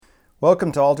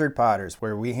Welcome to Altered Potters,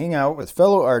 where we hang out with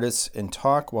fellow artists and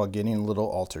talk while getting a little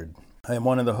altered. I am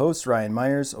one of the hosts, Ryan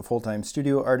Myers, a full-time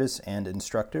studio artist and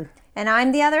instructor. And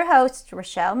I'm the other host,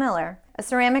 Rochelle Miller, a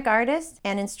ceramic artist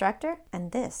and instructor,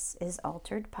 and this is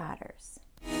Altered Potters.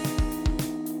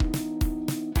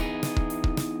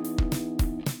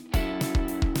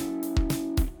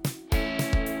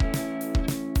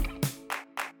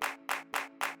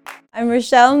 I'm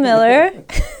Rochelle Miller.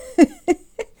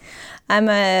 I'm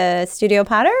a studio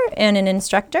potter and an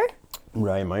instructor.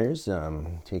 Ryan Myers,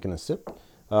 taking a sip.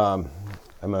 I'm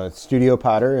a studio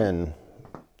potter and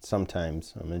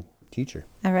sometimes I'm a teacher.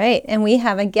 All right, and we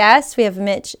have a guest. We have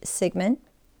Mitch Sigmund.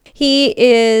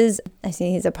 He's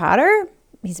a potter.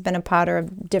 He's been a potter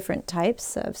of different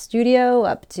types of studio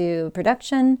up to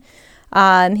production.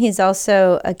 He's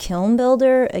also a kiln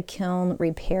builder, a kiln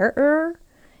repairer,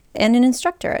 and an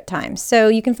instructor at times. So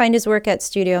you can find his work at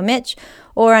Studio Mitch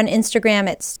or on Instagram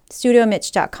at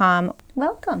studiomitch.com.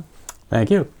 Welcome.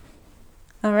 Thank you.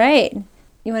 All right.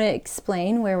 You want to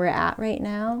explain where we're at right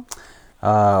now?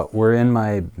 We're in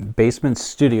my basement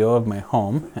studio of my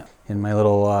home, in my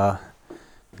little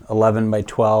 11 by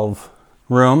 12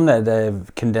 room that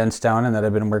I've condensed down and that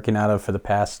I've been working out of for the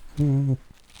past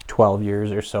 12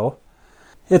 years or so.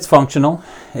 It's functional.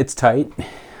 It's tight.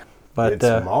 But it's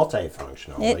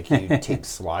multifunctional. Like you take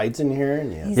slides in here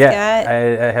and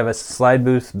I have a slide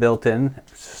booth built in,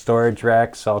 storage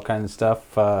racks, all kinds of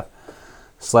stuff,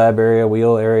 slab area,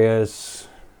 wheel areas,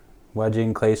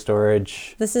 wedging, clay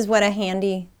storage. This is what a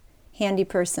handy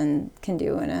person can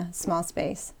do in a small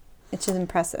space. It's just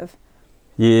impressive.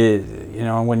 You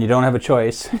know, when you don't have a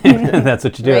choice, that's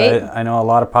what you do. Right? I know a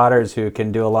lot of potters who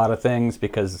can do a lot of things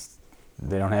because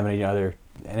they don't have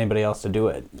anybody else to do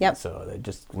it. Yep. So they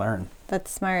just learn. That's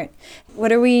smart.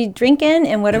 What are we drinking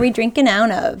and what are we drinking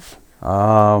out of?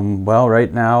 Well,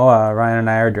 right now, Ryan and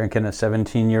I are drinking a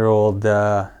 17-year-old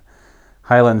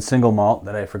Highland single malt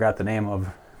that I forgot the name of,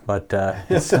 but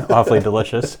it's awfully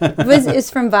delicious. It's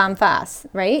from Vom Fass,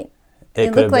 right?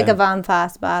 It looked like a Vom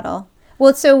Fass bottle.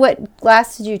 Well, so what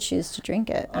glass did you choose to drink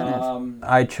it out of?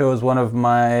 I chose one of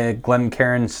my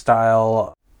Glencairn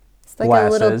style It's like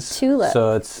glasses. a little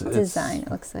tulip design,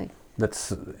 it looks like. That's,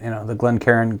 the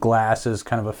Glencairn glass is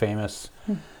kind of a famous,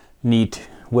 neat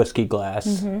whiskey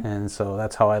glass. And so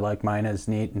that's how I like mine, is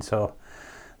neat. And so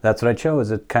that's what I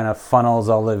chose. It kind of funnels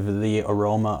all of the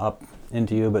aroma up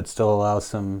into you, but still allows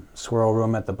some swirl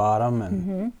room at the bottom.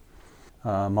 And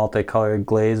multicolored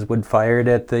glaze wood fired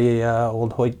at the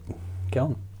old Hoyt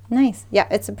kiln. Nice. Yeah,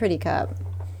 it's a pretty cup.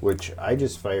 which I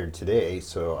just fired today,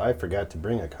 so I forgot to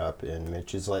bring a cup, and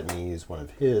Mitch is letting me use one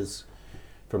of his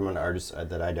from an artist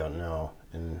that I don't know,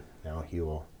 and now he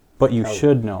will. But you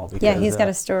should know. Because, he's got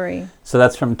a story. So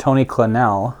that's from Tony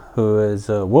Clennell, who is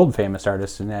a world-famous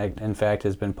artist, and in fact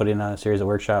has been putting on a series of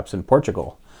workshops in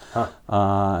Portugal. Huh.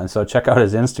 And so check out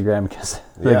his Instagram, because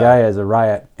the guy is a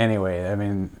riot. Anyway, I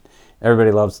mean, everybody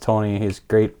loves Tony. He's a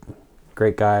great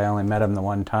guy. I only met him the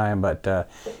one time, but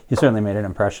he certainly made an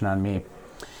impression on me.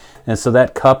 And so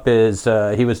that cup is,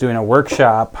 he was doing a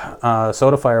workshop,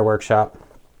 soda fire workshop.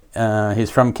 He's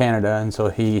from Canada, and so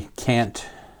he can't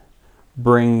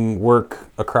bring work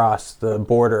across the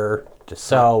border to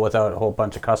sell without a whole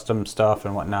bunch of custom stuff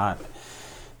and whatnot.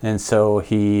 And so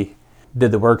he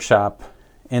did the workshop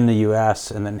in the U.S.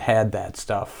 and then had that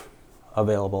stuff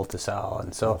available to sell.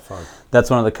 And so that's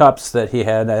one of the cups that he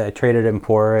had. I traded him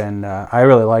for, and I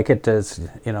really like it. As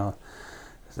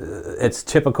it's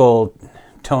typical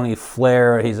Tony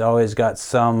flair. He's always got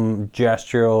some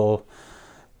gestural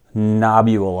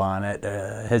nobule on it.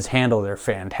 His handles are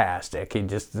fantastic. He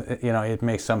just, it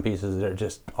makes some pieces that are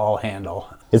just all handle.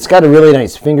 It's got a really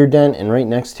nice finger dent, and right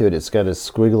next to it, it's got a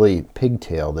squiggly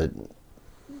pigtail that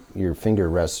your finger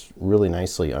rests really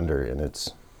nicely under, and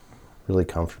it's really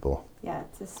comfortable. Yeah,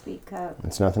 it's a sweet cup.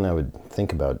 It's nothing I would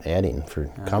think about adding for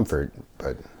comfort,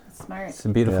 but it's smart. It's a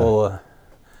beautiful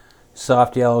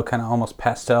soft yellow, kind of almost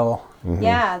pastel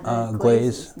the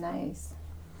glaze. Is nice.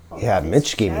 Yeah,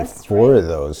 Mitch gave me 4 of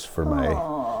those for my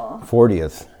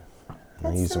 40th.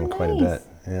 I use them quite a bit.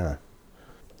 Yeah.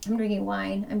 I'm drinking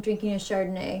wine. I'm drinking a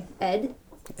Chardonnay, Ed.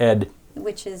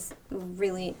 Which is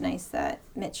really nice that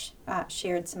Mitch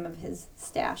shared some of his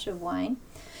stash of wine.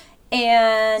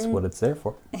 And that's what it's there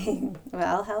for.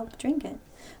 Well, help drink it.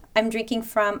 I'm drinking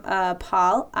from a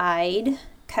Paul-eyed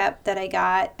cup that I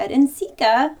got at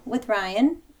Ensika with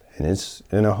Ryan. And it's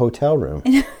in a hotel room.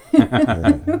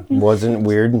 It wasn't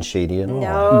weird and shady at all.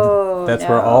 No, That's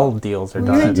where all deals are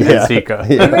done at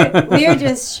Ensika. We were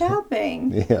just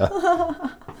shopping. Yeah.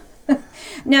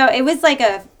 No, it was like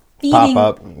a feeding.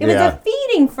 Pop up. It was a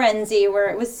feeding frenzy where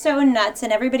it was so nuts,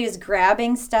 and everybody was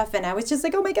grabbing stuff, and I was just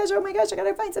like, oh my gosh, I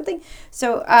gotta find something.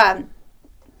 So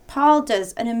Paul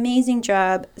does an amazing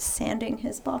job sanding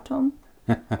his bottom.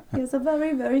 He has a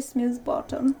very, very smooth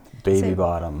bottom. Baby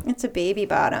bottom. It's a baby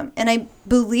bottom. And I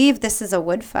believe this is a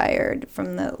wood-fired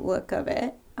from the look of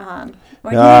it.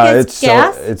 It's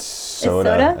gas? It's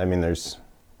soda. I mean, there's...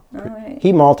 All right.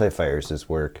 He multi-fires his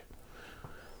work.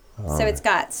 So it's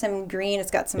got some green,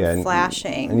 it's got some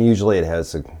flashing. And usually it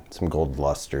has some gold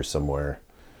luster somewhere.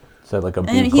 Is that like a And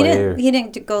boucle? he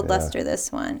didn't do gold luster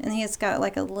this one. And he's got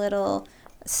like a little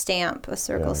stamp, a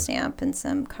circle stamp, and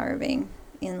some carving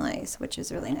inlays, which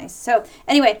is really nice. So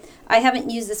anyway, I haven't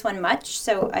used this one much,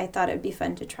 so I thought it would be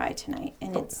fun to try tonight.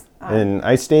 And it's and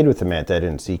I stayed with him at that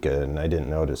in Sika, and I didn't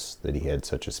notice that he had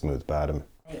such a smooth bottom.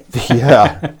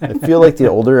 Yeah, I feel like the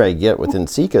older I get with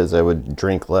Insikas, I would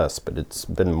drink less, but it's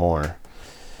been more.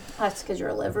 That's because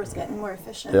your liver's getting more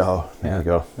efficient. Oh, there you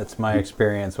go. That's my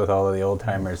experience with all of the old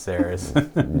timers there is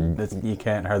you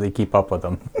can't hardly keep up with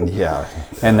them. Yeah.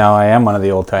 And now I am one of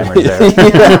the old timers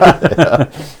there.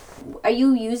 Are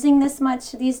you using this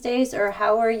much these days, or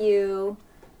how are you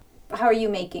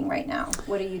making right now?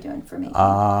 What are you doing for making?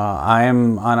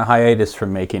 I'm on a hiatus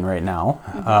from making right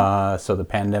now. So the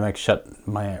pandemic shut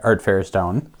my art fairs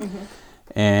down.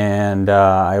 And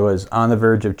I was on the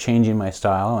verge of changing my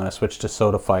style, and I switched to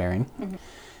soda firing.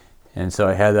 And so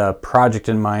I had a project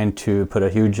in mind to put a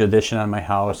huge addition on my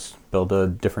house, build a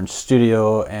different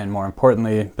studio, and more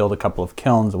importantly, build a couple of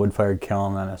kilns, a wood-fired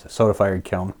kiln and a soda-fired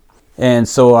kiln. And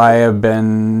so I have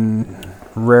been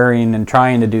raring and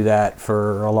trying to do that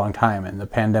for a long time, and the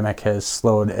pandemic has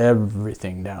slowed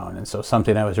everything down. And so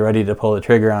something I was ready to pull the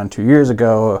trigger on 2 years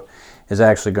ago is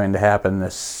actually going to happen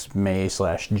this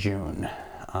May/June.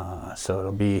 So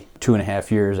it'll be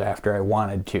 2.5 years after I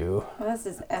wanted to. Well, this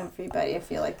is everybody, I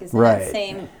feel like, is in that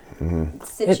same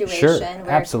situation. Sure, where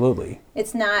absolutely.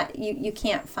 It's not, you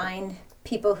can't find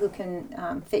people who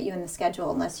can fit you in the schedule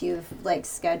unless you've like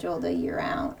scheduled a year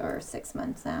out or 6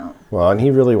 months out. Well, and he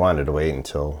really wanted to wait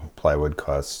until plywood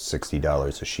costs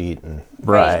 $60 a sheet. And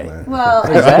Right. Well,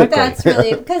 I think that's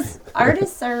really, because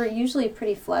artists are usually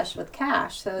pretty flush with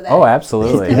cash, so that's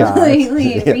Absolutely.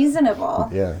 completely reasonable.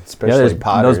 Yeah, especially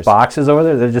potters. Those boxes over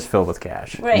there, they're just filled with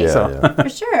cash. Right. Yeah, For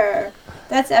sure.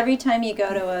 That's every time you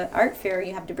go to an art fair,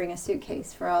 you have to bring a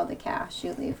suitcase for all the cash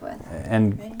you leave with.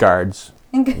 And guards.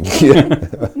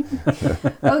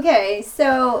 Okay,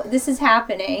 so this is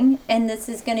happening, and this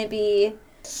is going to be...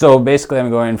 So basically I'm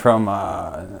going from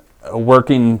a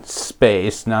working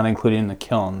space, not including the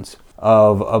kilns,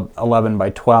 of 11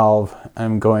 by 12.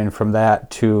 I'm going from that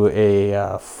to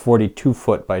a 42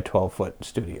 foot by 12 foot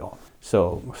studio.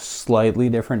 So slightly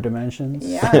different dimensions.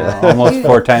 Yeah. Almost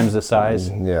 4 times the size.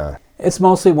 Yeah. It's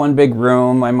mostly one big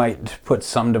room. I might put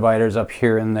some dividers up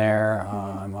here and there.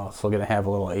 I'm also going to have a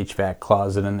little HVAC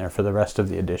closet in there for the rest of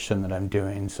the addition that I'm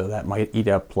doing. So that might eat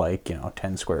up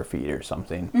 10 square feet or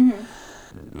something.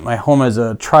 My home is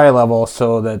a tri-level,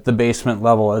 so that the basement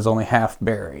level is only half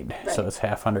buried. Right. So it's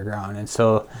half underground. And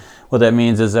so what that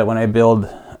means is that when I build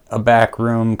a back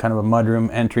room, kind of a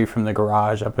mudroom entry from the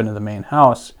garage up into the main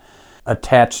house,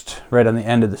 attached right on the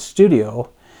end of the studio,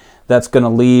 that's going to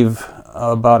leave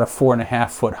about a 4.5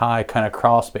 foot high kind of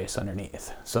crawl space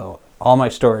underneath. So all my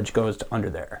storage goes to under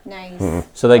there. Nice.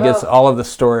 So that gets all of the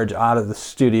storage out of the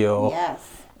studio. Yes.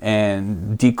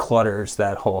 And declutters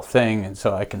that whole thing. And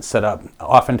so I can set up,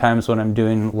 oftentimes when I'm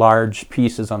doing large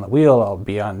pieces on the wheel, I'll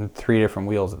be on 3 different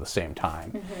wheels at the same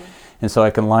time. And so I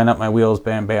can line up my wheels,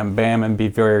 bam, bam, bam, and be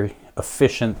very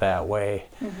efficient that way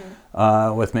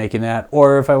with making that.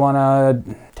 Or if I want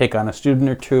to take on a student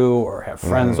or two or have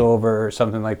friends over or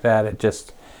something like that, it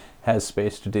just has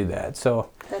space to do that.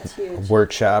 So that's huge.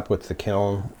 Workshop with the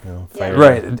kiln. Fire.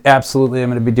 Right, absolutely.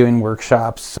 I'm going to be doing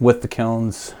workshops with the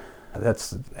kilns.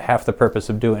 That's half the purpose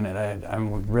of doing it.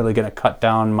 I'm really going to cut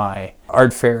down my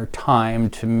art fair time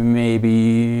to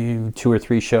maybe 2 or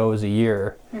 3 shows a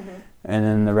year. And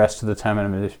then the rest of the time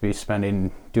I'm going to be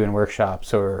spending doing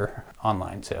workshops or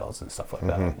online sales and stuff like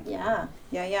that.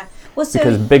 Yeah. Well, so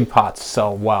because big pots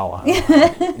sell well.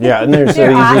 Yeah, and they're so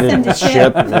easy awesome to to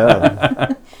ship.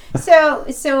 Yeah.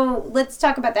 So let's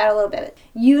talk about that a little bit.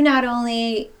 You not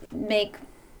only make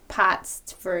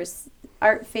pots for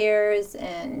art fairs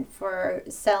and for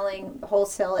selling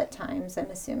wholesale at times. I'm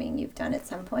assuming you've done at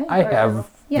some point. I have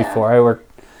before. I worked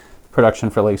production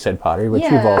for Lakeside Pottery, which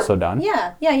you've also done.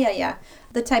 Yeah.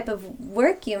 The type of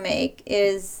work you make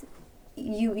is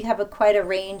you have quite a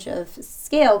range of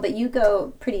scale, but you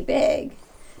go pretty big.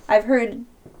 I've heard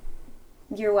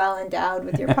you're well endowed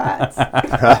with your pots.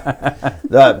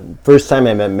 The first time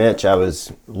I met Mitch, I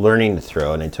was learning to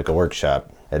throw, and I took a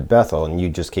workshop at Bethel, and you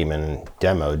just came in and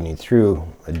demoed, and you threw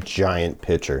a giant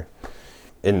pitcher.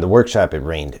 In the workshop, it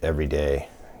rained every day,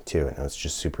 too, and it was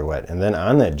just super wet. And then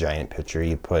on that giant pitcher,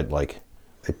 you put like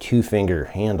a 2-finger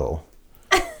handle.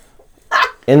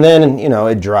 And then,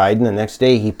 it dried, and the next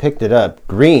day he picked it up,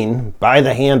 green, by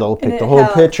the handle, picked the whole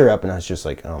pitcher up, and I was just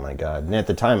like, oh my God. And at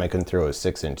the time, I couldn't throw a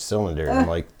 6-inch cylinder. And I'm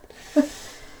like...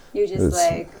 You're just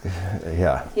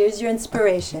yeah. Here's your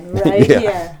inspiration right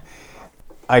here.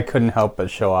 I couldn't help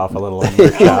but show off a little in the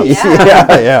workshop.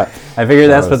 Yeah. I figured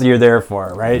that's what you're there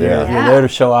for, right? Yeah. You're there to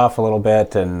show off a little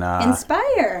bit and...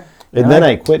 inspire. And then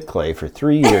I quit clay for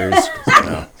 3 years.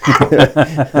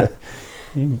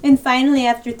 And finally,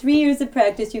 after 3 years of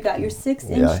practice, you got your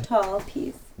 6-inch tall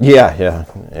piece. Yeah,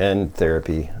 and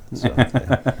therapy. So,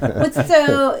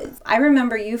 I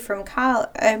remember you from college.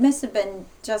 I must have been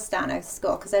just out of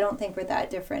school because I don't think we're that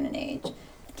different in age.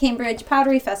 Cambridge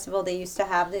Pottery Festival, they used to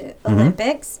have the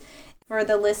Olympics. For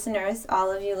the listeners, all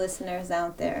of you listeners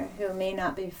out there who may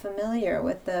not be familiar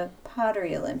with the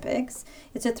Pottery Olympics,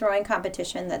 it's a throwing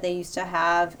competition that they used to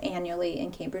have annually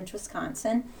in Cambridge,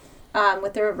 Wisconsin.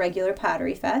 With their regular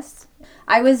Pottery Fest.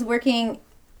 I was working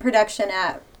production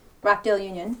at Rockdale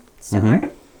Union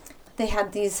Stone. They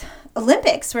had these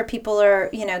Olympics where people are,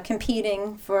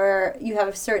 competing for, you have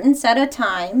a certain set of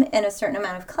time and a certain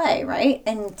amount of clay, right?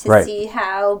 And to see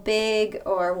how big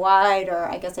or wide, or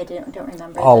I guess I don't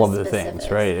remember all of the things,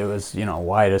 right? It was,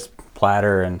 widest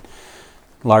platter and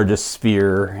largest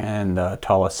sphere and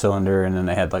tallest cylinder, and then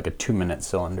they had like a 2-minute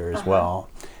cylinder as well.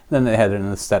 Then they had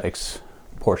an aesthetics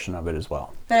portion of it as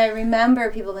well. But I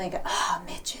remember people being like, oh,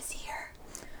 Mitch is here.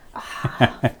 Oh,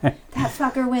 that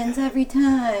fucker wins every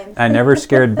time. I never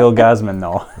scared Bill Gosman,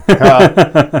 though.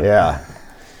 Yeah.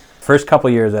 First couple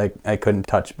years, I couldn't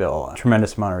touch Bill. A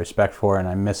tremendous amount of respect for, and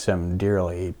I miss him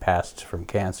dearly. He passed from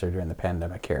cancer during the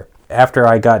pandemic here. After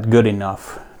I got good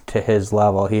enough to his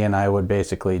level, he and I would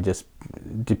basically just,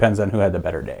 depends on who had the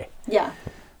better day. Yeah.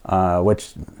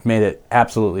 Which made it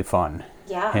absolutely fun.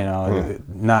 Yeah.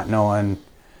 Not knowing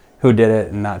who did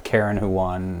it and not caring who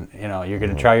won. You're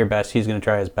going to try your best. He's going to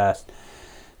try his best.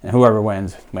 And whoever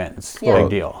wins. Big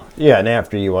deal. Yeah, and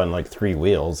after you won like 3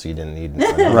 wheels, you didn't need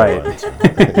another one.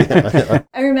 So.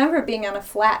 I remember being on a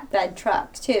flatbed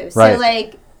truck, too. So,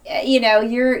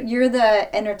 you're the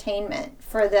entertainment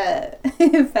for the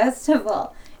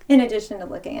festival. In addition to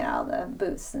looking at all the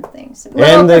booths and things.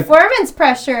 And the performance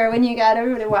pressure when you got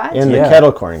everybody watching. And the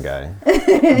kettle corn guy.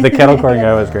 The kettle corn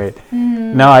guy was great.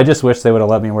 No, I just wish they would have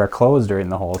let me wear clothes during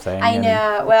the whole thing. I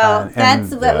know. Well,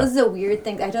 that was a weird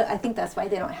thing. I think that's why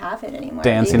they don't have it anymore.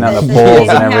 Dancing on the poles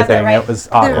and everything. It was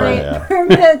awkward. The right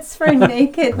permits for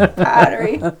naked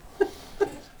pottery.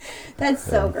 That's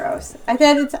so gross. I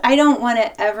don't want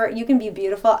to ever. You can be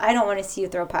beautiful. I don't want to see you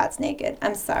throw pots naked.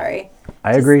 I'm sorry.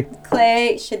 I agree.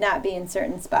 Clay should not be in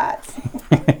certain spots.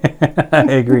 I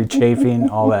agree. Chafing,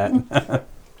 all that.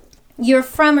 You're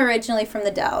originally from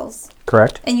the Dells.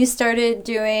 Correct. And you started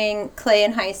doing clay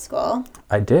in high school.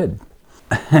 I did.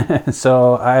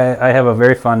 So I have a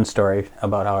very fun story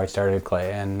about how I started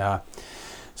clay. And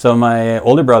so my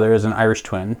older brother is an Irish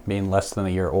twin, being less than a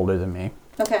year older than me.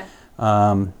 Okay.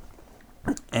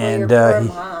 And your poor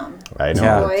mom. I know.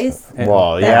 Yeah. Boys.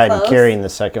 Well, and carrying the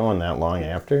second one that long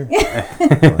after.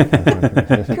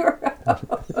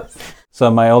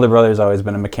 So my older brother's always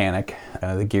been a mechanic,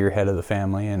 the gearhead of the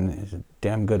family, and he's a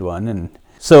damn good one. And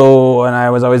I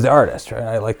was always the artist, right?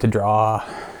 I like to draw.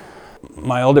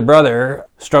 My older brother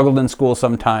struggled in school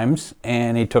sometimes,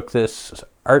 and he took this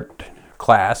art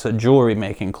class, a jewelry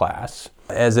making class,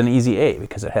 as an easy A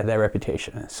because it had that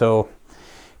reputation. So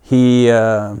he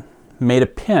made a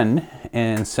pin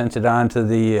and sent it on to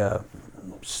the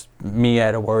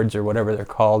MEAD Awards or whatever they're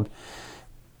called.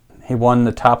 He won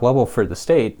the top level for the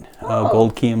state,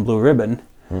 gold key and blue ribbon,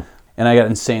 and I got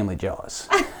insanely jealous.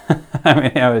 I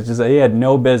mean, he had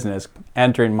no business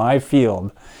entering my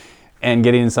field and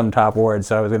getting some top awards,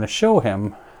 so I was going to show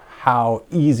him how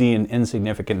easy and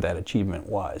insignificant that achievement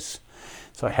was.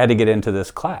 So I had to get into this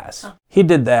class. He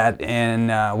did that in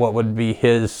what would be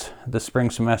the spring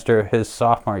semester of his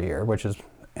sophomore year, which is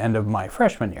end of my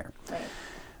freshman year. Right.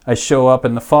 I show up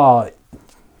in the fall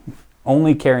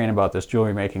only caring about this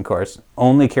jewelry making course,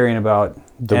 only caring about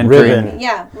the ribbon.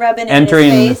 Yeah, rubbing entering,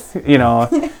 in his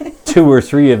face. 2 or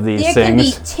 3 of these there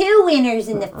things. There could be 2 winners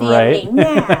in the family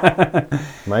now.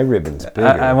 My ribbon's bigger.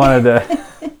 I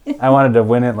wanted to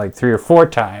win it like 3 or 4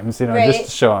 times, just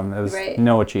to show him it was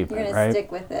no achievement. You're gonna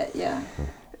stick with it, yeah.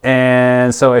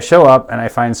 And so I show up and I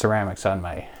find ceramics on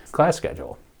my class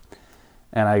schedule.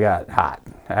 and I got hot.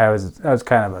 I was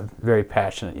kind of a very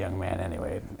passionate young man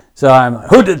anyway. So I'm,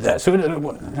 who did this? Who did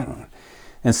it?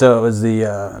 And so it was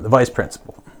the vice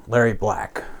principal, Larry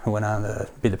Black, who went on to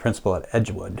be the principal at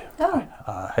Edgewood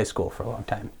High School for a long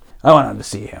time. I went on to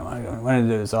see him. I went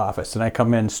into his office, and I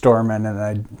come in storming, and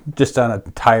I just on a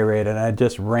tirade, and I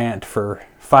just rant for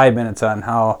 5 minutes on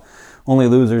how only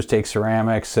losers take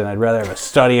ceramics, and I'd rather have a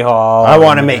study hall. I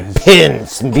want to make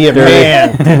pins and be a man.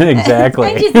 Exactly.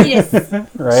 I just need to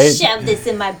right? shove this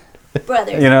in my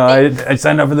brother's You know, I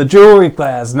signed up for the jewelry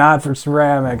class, not for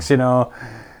ceramics, you know.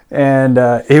 And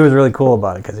he was really cool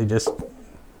about it because he just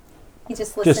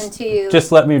listened to you.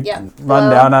 Just let me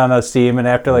run down on a steam, and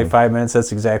after like 5 minutes,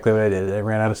 that's exactly what I did. I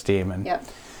ran out of steam,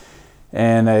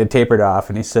 and I tapered off.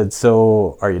 And he said,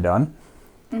 "So, are you done?"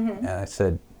 And I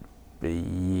said,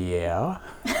 "Yeah."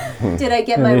 Did I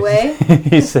get my way?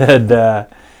 He said, "The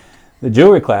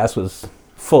jewelry class was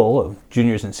full of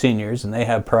juniors and seniors, and they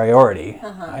have priority.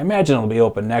 I imagine it'll be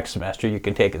open next semester. You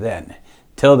can take it then.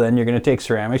 Till then, you're going to take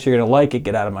ceramics. You're going to like it.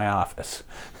 Get out of my office."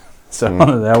 So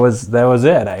that was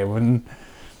it. I went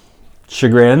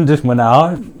chagrined, just went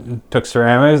out, took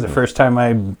ceramics. The first time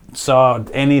I saw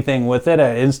anything with it,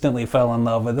 I instantly fell in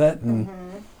love with it. And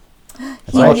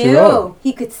he knew.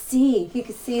 He could see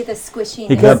the squishiness.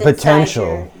 He got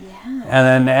potential. Yeah.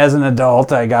 And then as an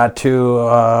adult, I got to,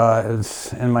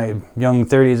 in my young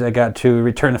 30s, I got to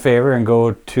return the favor and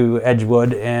go to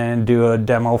Edgewood and do a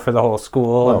demo for the whole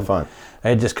school. Oh, fun. I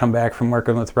had just come back from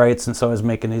working with Wrights, and so I was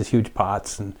making these huge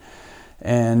pots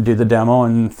and do the demo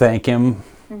and thank him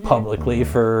publicly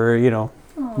for,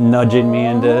 nudging me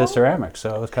into ceramics.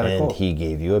 So it was kind of cool. And he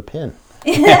gave you a pin.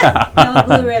 No,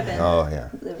 blue ribbon. Oh, yeah.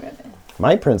 Blue ribbon.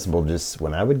 My principal just,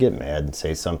 when I would get mad and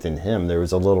say something to him, there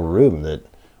was a little room that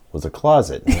was a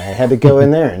closet, and I had to go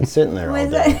in there and sit in there all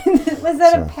day. Was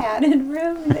that a padded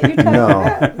room that you're talking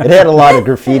about? It had a lot of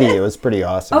graffiti. It was pretty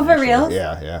awesome. Oh, for real?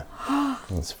 Yeah.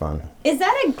 It was fun. Is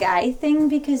that a guy thing?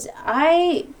 Because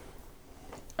I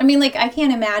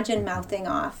can't imagine mouthing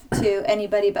off to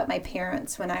anybody but my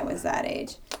parents when I was that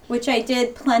age, which I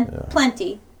did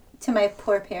plenty to my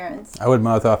poor parents. I would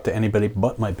mouth off to anybody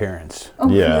but my parents. Oh,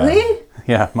 Yeah. really?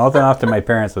 Yeah, mouthing off to my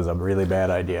parents was a really bad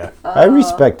idea. I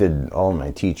respected all my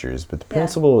teachers, but the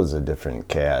principal was a different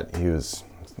cat. He was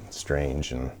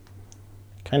strange and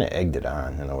kind of egged it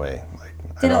on in a way.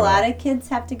 Did a lot of kids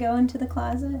have to go into the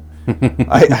closet?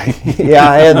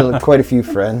 I had quite a few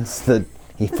friends that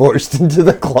he forced into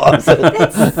the closet.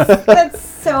 That's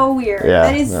so weird. Yeah,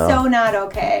 that is so not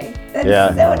okay.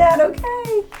 That's not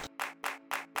okay.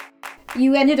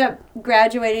 You ended up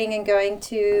graduating and going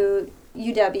to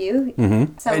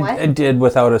UW somewhat? I did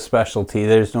without a specialty.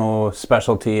 There's no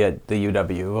specialty at the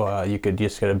UW. You could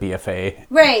just get a BFA.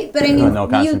 Right, but I mean... no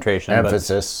concentration.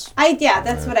 Emphasis.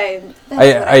 That's what I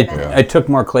meant. I took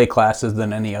more clay classes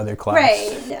than any other class.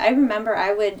 Right. I remember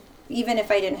I would, even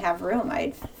if I didn't have room,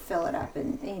 I'd fill it up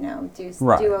and,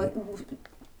 do a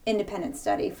independent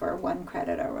study for 1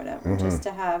 credit or whatever, just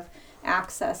to have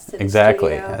access to the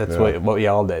Exactly. studio. That's what we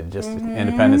all did. Just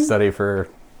independent study for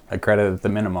a credit at the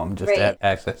minimum, just to have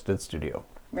access to the studio.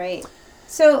 Right.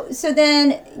 So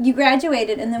then you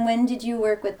graduated, and then when did you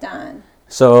work with Don?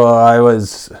 So I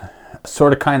was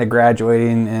sort of kind of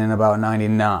graduating in about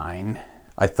 99.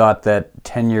 I thought that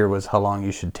tenure was how long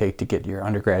you should take to get your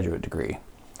undergraduate degree.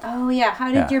 Oh, yeah.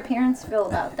 How did your parents feel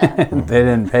about that? They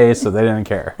didn't pay, so they didn't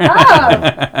care.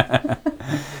 Oh!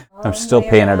 I'm still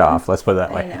paying it off, let's put it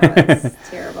that way. I know, it's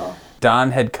terrible.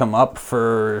 Don had come up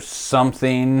for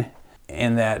something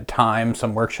in that time,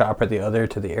 some workshop or the other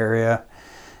to the area.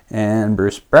 And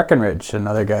Bruce Breckenridge,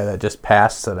 another guy that just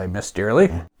passed that I miss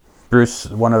dearly. Bruce,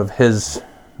 one of his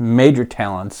major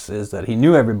talents is that he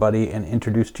knew everybody and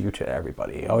introduced you to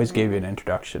everybody. He always gave you an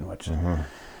introduction, which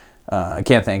I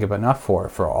can't thank him enough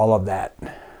for all of that.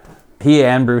 He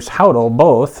and Bruce Howdle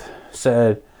both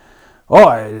said,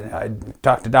 I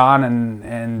talked to Don,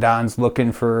 and Don's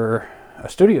looking for a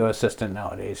studio assistant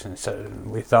nowadays, and so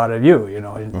we thought of you,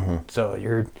 So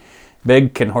you're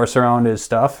big, can horse around his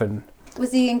stuff. And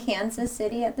was he in Kansas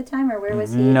City at the time, or where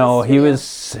was he? No, he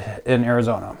was in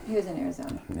Arizona. He was in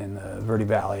Arizona. In the Verde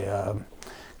Valley.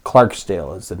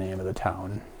 Clarksdale is the name of the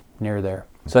town near there.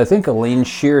 So I think Elaine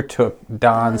Shear took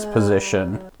Don's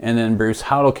position, and then Bruce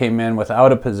Howdle came in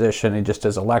without a position. He just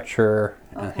as a lecturer,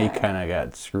 and he kind of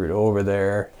got screwed over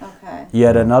there. Okay.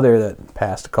 Yet another that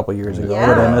passed a couple years ago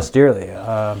that I miss dearly.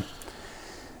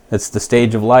 It's the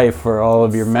stage of life where all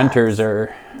of your mentors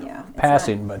are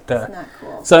passing. But it's not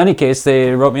cool. So in any case,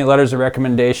 they wrote me letters of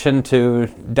recommendation to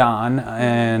Don,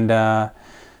 and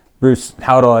Bruce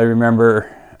Howdle, I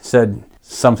remember, said,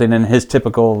 something in his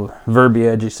typical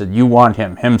verbiage. He said, "You want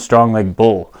him strong like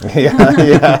bull."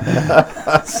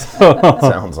 Yeah. So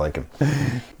Sounds like him.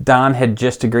 Don had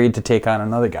just agreed to take on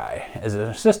another guy as an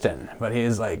assistant, but he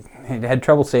had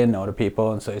trouble saying no to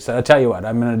people, and so he said, "I'll tell you what,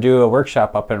 I'm going to do a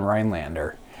workshop up in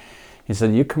Rhinelander." He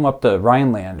said, "You come up to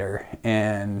Rhinelander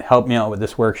and help me out with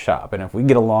this workshop, and if we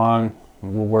get along,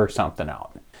 we'll work something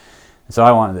out." So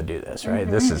I wanted to do this, right?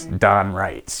 This is Don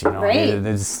Wrights, Right.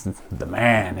 This is the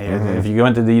man. If you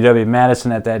went to the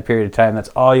UW-Madison at that period of time, that's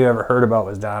all you ever heard about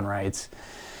was Don Wrights.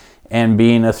 And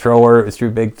being a thrower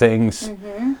through big things,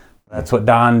 that's what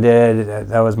Don did.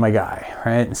 That was my guy,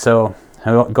 right? So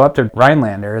I go up to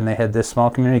Rhinelander, and they had this small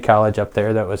community college up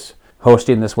there that was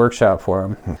hosting this workshop for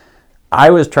him.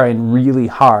 I was trying really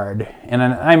hard, and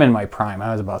I'm in my prime.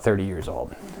 I was about 30 years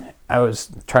old. I was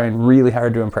trying really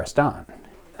hard to impress Don.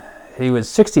 He was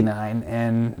 69,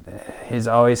 and he's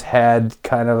always had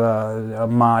kind of a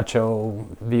macho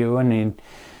view, and he,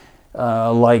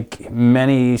 like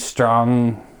many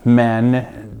strong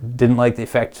men, didn't like the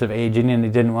effects of aging, and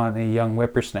he didn't want a young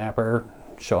whippersnapper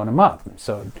showing him up.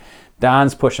 So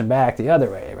Don's pushing back the other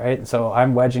way, right? So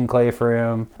I'm wedging clay for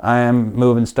him. I'm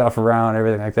moving stuff around,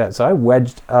 everything like that. So I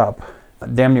wedged up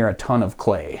damn near a ton of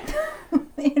clay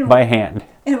by hand.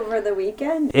 Over the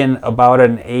weekend? In about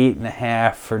an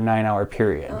 8.5 or 9 hour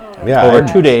period. Oh, Yeah, Over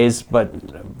I- 2 days, but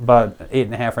about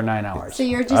 8.5 or 9 hours. So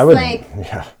you're just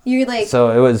Yeah. you're like,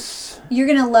 So it was you're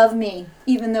going to love me,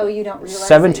 even though you don't realize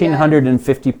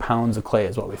 1,750 pounds of clay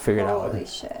is what we figured it yet. out. Holy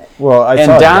shit. Well, I And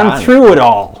saw Don threw it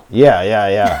all.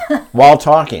 Yeah. While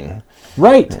talking.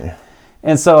 Right.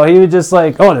 And so he was just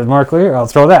like, "Oh, there's more clear. I'll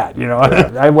throw that."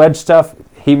 I wedged stuff.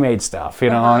 He made stuff.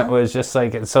 And it was just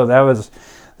like, and so that was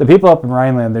the people up in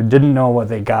Rhinelander didn't know what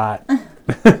they got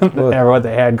or what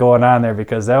they had going on there,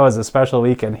 because that was a special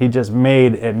weekend. He just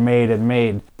made and made and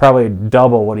made probably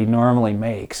double what he normally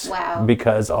makes. Wow.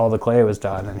 Because all the clay was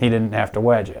done and he didn't have to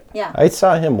wedge it. Yeah. I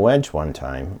saw him wedge one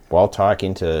time while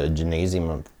talking to a gymnasium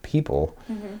of people,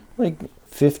 like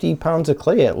 50 pounds of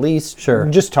clay at least. Sure.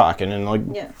 Just talking and like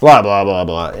Yeah. blah, blah, blah,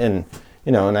 blah. And,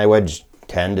 and I wedged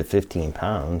 10 to 15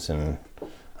 pounds and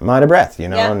I'm out of breath,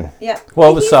 Yeah. and Yeah. Well,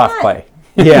 it But was he's soft not- clay.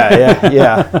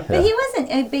 yeah. But he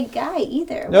wasn't a big guy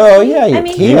either. Oh was he? yeah, I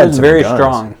mean, he had was some very guns.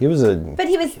 strong. He was but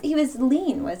he was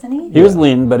lean, wasn't he? He was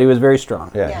lean, but he was very strong.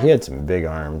 yeah, he had some big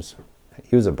arms.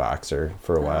 He was a boxer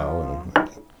for a while. And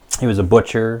He was a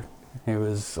butcher. He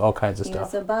was all kinds of He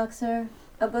stuff. was a boxer,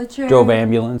 a butcher, Drove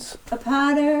ambulance. a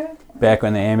potter. Back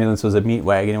when the ambulance was a meat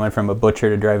wagon, he went from a butcher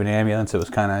to driving an ambulance. It was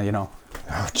kind of, oh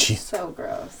jeez. So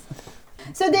gross.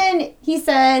 So then he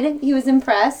said he was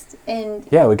impressed, and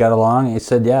yeah, we got along. He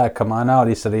said, "Yeah, come on out."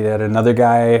 He said he had another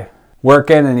guy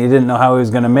working, and he didn't know how he was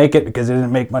going to make it because he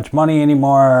didn't make much money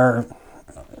anymore.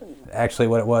 Actually,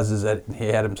 what it was is that he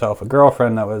had himself a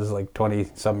girlfriend that was like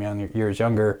 20-some years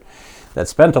younger that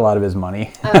spent a lot of his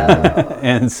money.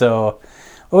 And so,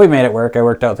 we made it work. I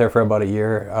worked out there for about a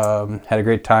year. Had a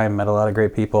great time, met a lot of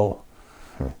great people.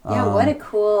 yeah, what a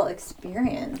cool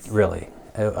experience. Really,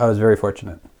 I was very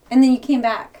fortunate. And then you came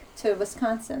back to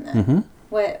Wisconsin then. Mm-hmm.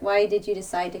 Why did you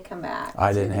decide to come back?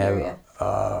 I to didn't the have area?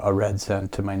 a red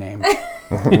cent to my name.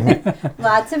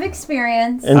 Lots of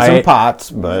experience. And I- some pots,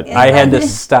 but I had to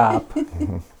stop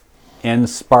in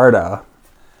Sparta,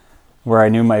 where I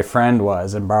knew my friend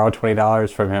was, and borrow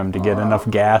 $20 from him to get enough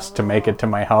gas to make it to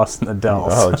my house in the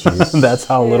Dells. Oh, jeez. That's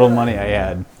how little money I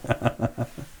had.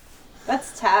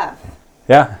 That's tough.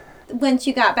 Yeah. Once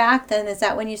you got back, then is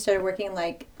that when you started working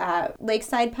like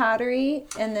Lakeside Pottery,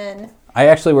 and then? I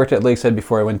actually worked at Lakeside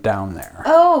before I went down there.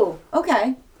 Oh,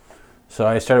 okay. So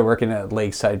I started working at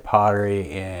Lakeside Pottery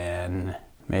in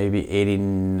maybe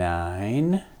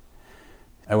 89.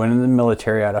 I went in the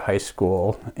military out of high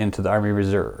school into the Army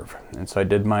Reserve. And so I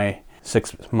did my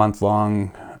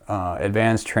 6-month-long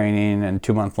advanced training and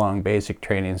 2-month-long basic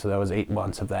training. So that was 8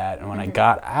 months of that. And when I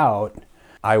got out,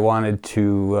 I wanted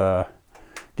to,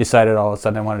 decided all of a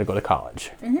sudden I wanted to go to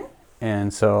college.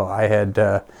 And so I had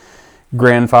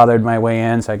grandfathered my way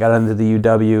in. So I got into the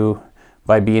UW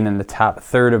by being in the top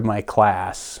third of my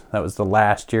class. That was the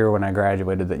last year when I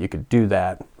graduated that you could do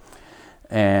that.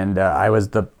 And I was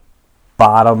the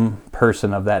bottom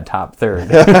person of that top third.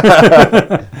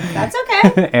 That's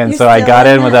okay. And You're so I still got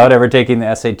in that. without ever taking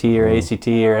the SAT or ACT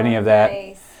or any of that.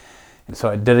 Nice. So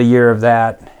I did a year of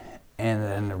that and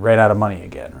then ran out of money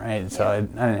again, right? So I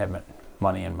didn't have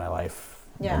money in my life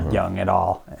young at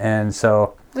all. And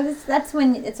so... But that's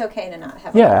when it's okay to not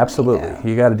have. Yeah, a lot of money, absolutely. though.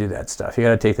 You got to do that stuff. You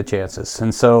got to take the chances.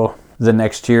 And so the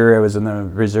next year I was in the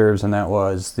reserves, and that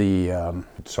was the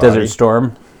Desert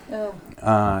Storm. Oh.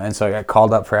 And so I got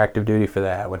called up for active duty for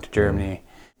that. Went to Germany.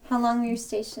 How long were you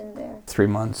stationed there? 3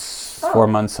 months, Oh. 4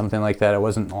 months, something like that. It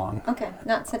wasn't long. Okay,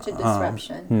 not such a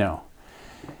disruption. No.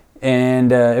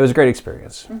 And it was a great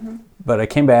experience. But I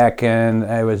came back and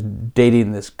I was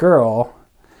dating this girl,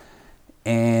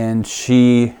 and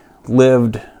she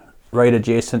lived right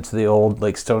adjacent to the old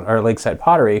Lakeside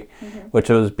Pottery, which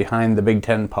was behind the Big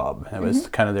Ten pub. It was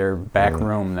kind of their back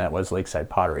room that was Lakeside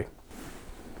Pottery.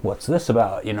 What's this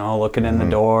about? You know, looking in the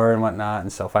door and whatnot.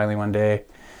 And so finally one day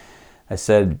I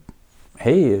said,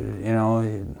 hey, you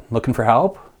know, looking for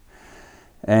help?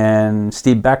 And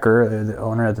Steve Becker, the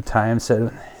owner at the time,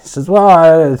 says, well,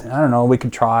 I don't know, we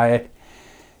could try.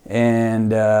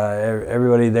 And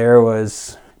everybody there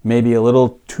was maybe a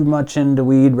little too much into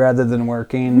weed rather than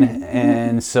working,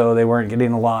 and so they weren't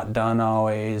getting a lot done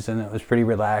always, and it was pretty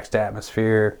relaxed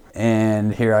atmosphere.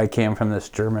 And here I came from this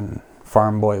German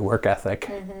farm boy work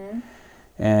ethic.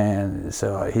 And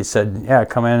so he said, yeah,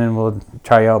 come in and we'll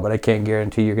try you out, but I can't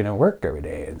guarantee you're going to work every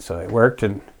day. And so I worked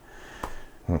and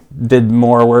did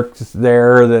more work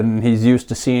there than he's used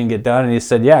to seeing get done. And he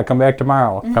said, yeah, come back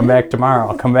tomorrow, come back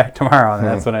tomorrow, come back tomorrow. And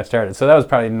that's when I started. So that was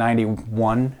probably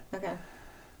 91. Okay.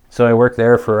 So I worked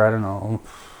there for, I don't know,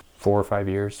 4 or 5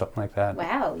 years, something like that.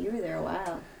 Wow, you were there a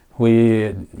while.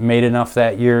 We made enough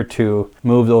that year to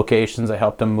move the locations. I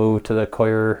helped them move to the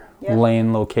Coyer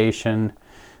Lane location,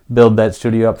 build that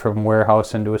studio up from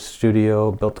warehouse into a studio,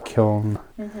 built the kiln.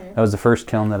 That was the first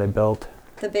kiln that I built.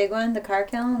 The big one, the car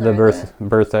kiln? The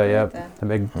Bertha, yep. The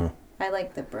big. I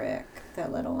like the brick,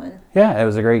 that little one. Yeah, it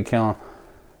was a great kiln.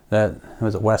 It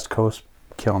was a West Coast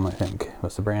kiln, I think,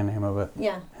 was the brand name of it.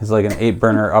 Yeah. It's like an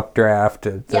 8-burner updraft.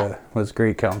 It was a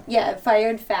great kiln. Yeah, it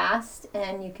fired fast,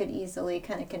 and you could easily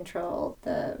kind of control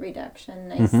the reduction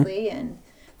nicely. And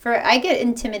I get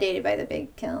intimidated by the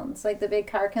big kilns, like the big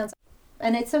car kilns.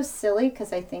 And it's so silly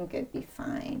because I think it'd be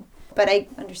fine. But I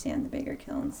understand the bigger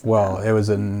kilns. Well, it was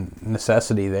a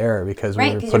necessity there because we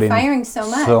were you're putting firing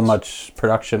so much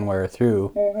production wear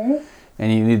through.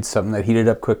 And you need something that heated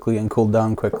up quickly and cooled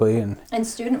down quickly. And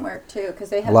student work, too, because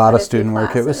they have a lot of student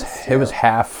work. It classes, was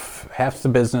half the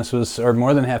business was, or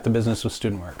more than half the business was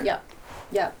student work.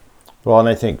 Yep. Well, and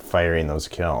I think firing those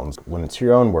kilns, when it's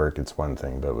your own work, it's one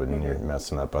thing, but when you're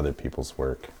messing up other people's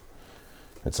work,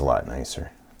 it's a lot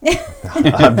nicer.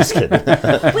 I'm just kidding.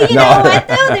 Well, you know what,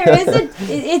 though?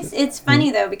 It's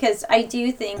funny, though, because I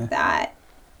do think that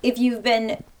if you've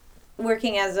been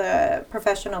working as a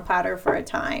professional potter for a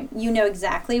time, you know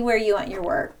exactly where you want your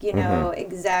work. You know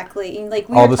exactly, like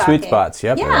we all were the sweet spots.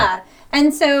 Yep. Yeah,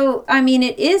 and so I mean,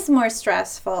 it is more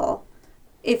stressful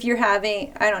if you're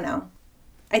having. I don't know.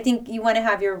 I think you want to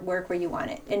have your work where you want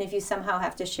it, and if you somehow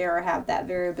have to share or have that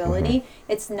variability,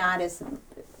 it's not as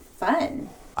fun.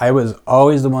 I was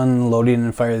always the one loading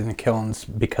and firing the kilns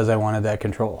because I wanted that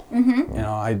control. You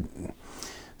know,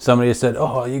 somebody said,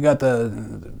 "Oh, you got the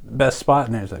best spot,"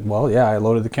 and I was like, "Well, yeah, I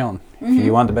loaded the kiln. If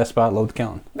you want the best spot, load the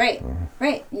kiln." Right,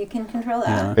 right. You can control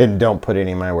that. And don't put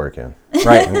any of my work in.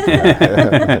 Right.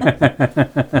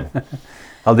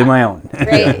 I'll do my own.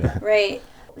 Right.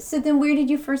 So then, where did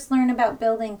you first learn about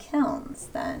building kilns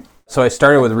then? So I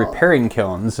started with repairing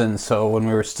kilns, and so when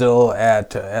we were still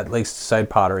at Lakeside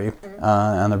Pottery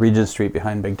on the Regent Street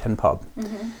behind Big Ten Pub,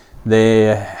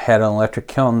 they had an electric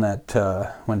kiln that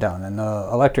went down. And the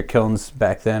electric kilns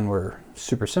back then were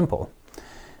super simple.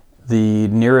 The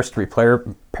nearest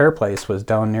repair place was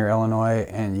down near Illinois,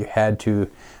 and you had to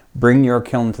bring your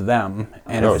kiln to them,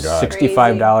 and it was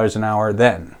 $65 an hour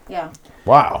then. Yeah.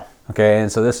 Wow. Okay, and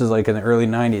so this is like in the early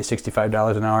 90s,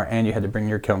 $65 an hour, and you had to bring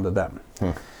your kiln to them.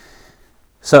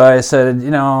 So I said, you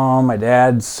know, my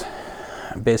dad's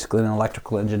basically an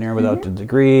electrical engineer without the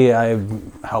degree. I've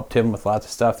helped him with lots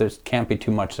of stuff. There can't be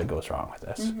too much that goes wrong with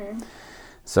this.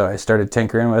 So I started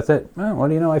tinkering with it. Well, what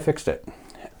do you know? I fixed it.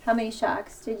 How many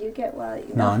shocks did you get while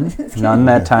you... None. None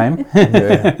that time.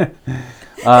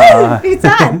 It's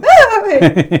on.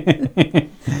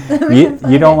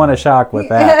 You don't want a shock with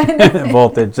that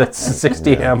voltage. That's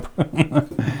 60 amp.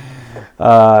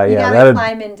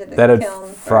 That'd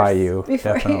fry you,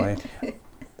 definitely.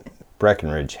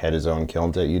 Breckenridge had his own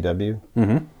kilns at UW,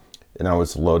 and I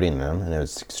was loading them, and it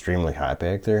was extremely hot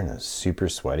back there, and it was super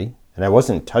sweaty. And I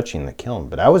wasn't touching the kiln,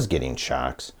 but I was getting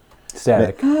shocks.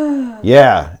 Static.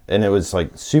 Yeah, and it was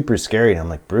like super scary. And I'm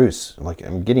like, Bruce,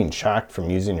 I'm getting shocked from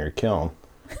using your kiln.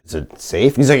 Is it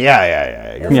safe? He's like,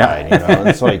 yeah, you're fine. You know,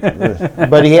 it's like,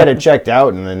 but he had it checked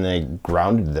out, and then they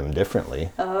grounded them differently.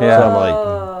 Oh. Yeah. So I'm like,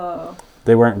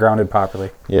 they weren't grounded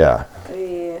properly. Yeah.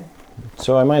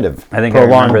 So I might have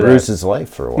prolonged Bruce's life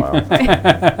for a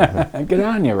while. Good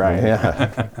on you, Ryan.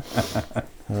 Yeah.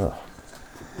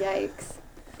 Yikes.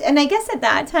 And I guess at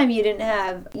that time you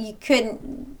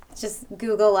couldn't just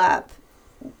Google up,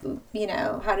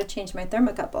 how to change my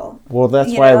thermocouple. Well,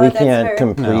 that's why we can't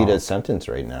complete a sentence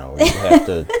right now. We have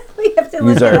to, we have to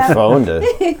use our phone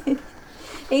to...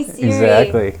 Hey Siri,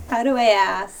 Exactly. how do I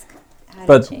ask how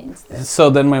But to change this? so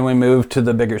then when we moved to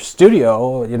the bigger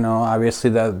studio, obviously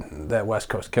that West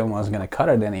Coast kiln wasn't going to cut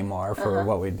it anymore for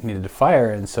what we needed to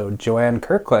fire. And so Joanne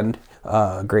Kirkland,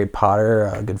 a great potter,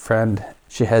 a good friend,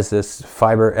 she has this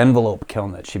fiber envelope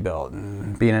kiln that she built.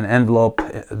 And being an envelope,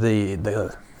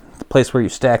 the place where you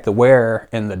stack the ware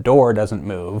and the door doesn't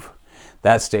move.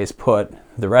 That stays put.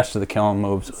 The rest of the kiln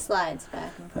moves Slides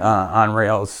back and forth. on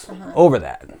rails over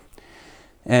that.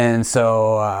 And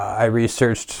so I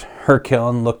researched her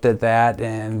kiln, looked at that,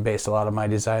 and based a lot of my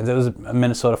designs. It was a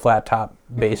Minnesota flat top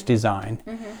based design,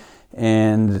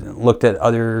 and looked at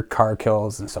other car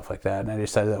kilns and stuff like that. And I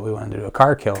decided that we wanted to do a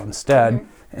car kiln instead.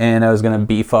 And I was going to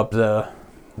beef up the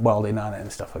welding on it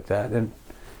and stuff like that. And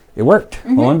it worked.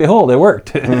 Lo and behold, it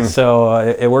worked. So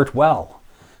it worked well.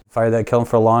 Fired that kiln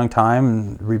for a long time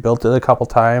and rebuilt it a couple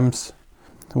times.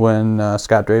 When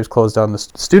Scott Draves closed down the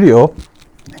studio,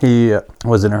 he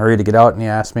was in a hurry to get out, and he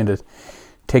asked me to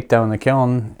take down the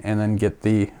kiln and then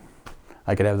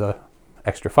I could have the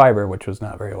extra fiber, which was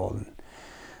not very old. And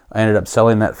I ended up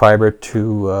selling that fiber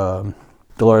to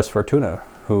Dolores Fortuna,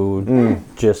 who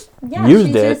just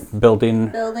used it, building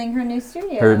her new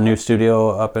studio. Her new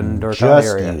studio up in Door County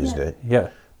area. Just used it. Yeah.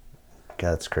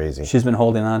 God, that's crazy. She's been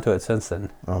holding on to it since then.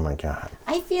 Oh my God.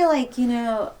 I feel like,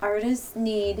 artists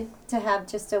need to have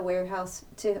just a warehouse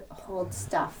to hold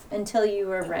stuff until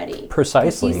you are ready.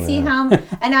 Precisely. You see how,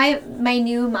 my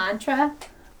new mantra,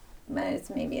 it's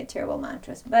maybe a terrible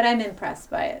mantra, but I'm impressed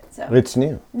by it. So It's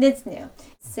new. It's new.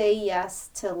 Say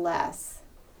yes to less.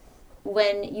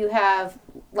 When you have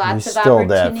lots of stole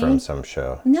opportunity. that from some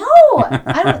show. No,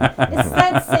 I don't. It's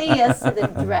not say yes to the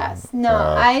dress. No,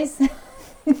 I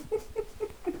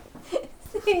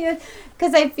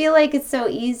because I feel like it's so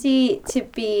easy to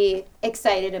be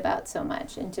excited about so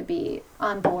much and to be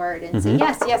on board and say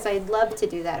yes, I'd love to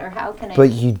do that, or how can I?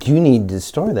 But you do need to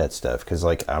store that stuff because,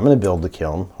 I'm going to build the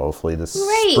kiln hopefully this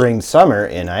Right. spring, summer,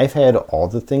 and I've had all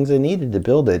the things I needed to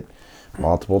build it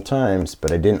multiple times,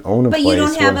 but I didn't own a place. But you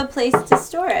don't have a place to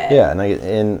store it. Yeah,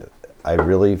 and I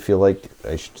really feel like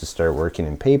I should just start working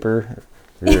in paper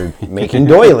or making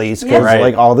doilies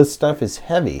because all this stuff is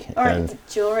heavy. Or and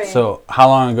jewelry. So how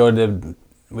long ago did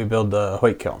we build the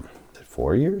Hoyt kiln?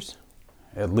 4 years?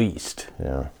 At least.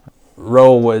 Yeah.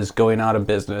 Rowe was going out of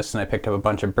business, and I picked up a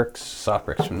bunch of bricks, soft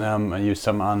bricks from them. I used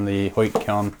some on the Hoyt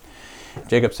kiln.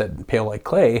 Jacob said Pale Like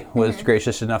Clay was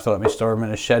gracious enough to let me store them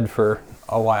in a shed for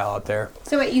a while out there.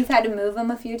 So you've had to move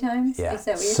them a few times? Yeah. Is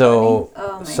that what you're telling me?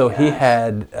 Oh my so he gosh.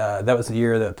 had, that was the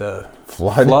year that the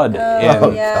Flood?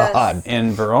 Yes.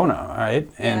 in Verona, right?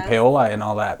 And Yes. Paola and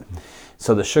all that.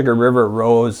 So the Sugar River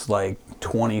rose like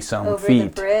 20-some Over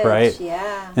feet, the bridge, right?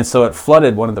 yeah. And so it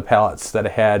flooded one of the pallets that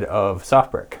it had of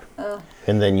soft brick.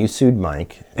 And then you sued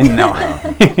Mike. And no.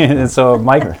 And so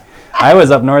Mike, I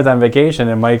was up north on vacation,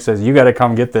 and Mike says, "You got to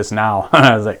come get this now."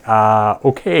 I was like,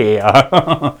 okay.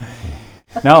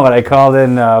 No, but I called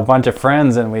in a bunch of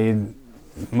friends, and we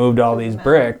moved all these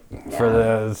brick for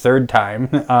the third time.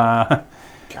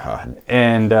 God.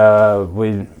 And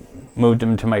we moved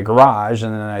them to my garage,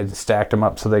 and then I stacked them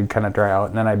up so they'd kind of dry out.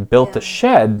 And then I built a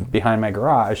shed behind my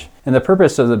garage. And the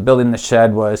purpose of building the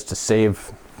shed was to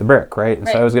save the brick, right? And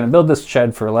so I was going to build this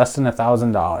shed for less than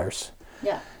 $1,000.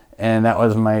 Yeah. And that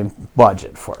was my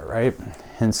budget for it, right?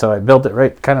 And so I built it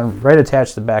right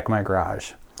attached to the back of my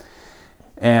garage.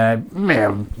 And I may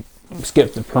have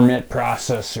skipped the permit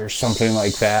process or something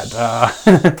like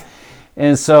that.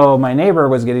 And so my neighbor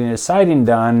was getting his siding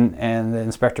done, and the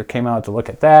inspector came out to look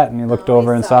at that, and he looked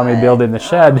over and saw me building the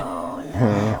shed,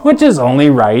 which is only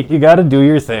right. You got to do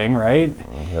your thing, right?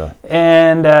 Yeah.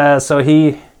 And so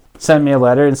he sent me a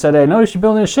letter and said, "I noticed you're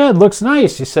building a shed. Looks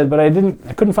nice." He said, "But I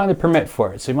couldn't find the permit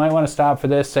for it. So you might want to stop for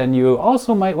this, and you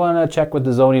also might want to check with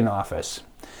the zoning office."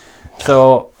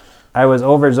 So I was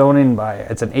over zoning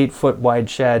it's an 8-foot wide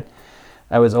shed.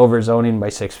 I was over zoning by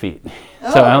 6 feet.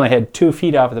 So I only had 2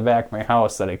 feet off the back of my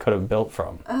house that I could have built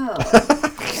from.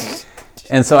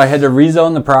 And so I had to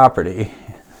rezone the property.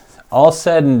 All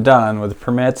said and done with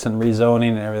permits and rezoning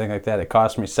and everything like that, it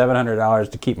cost me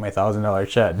 $700 to keep my $1,000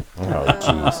 shed. Oh,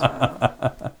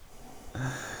 jeez.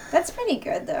 That's pretty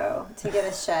good, though, to get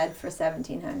a shed for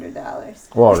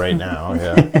 $1,700. Well, right now,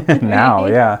 yeah. Now,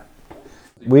 yeah.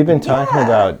 We've been talking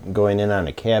about going in on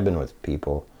a cabin with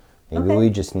people Maybe we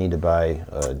just need to buy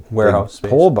a Warehouse big space.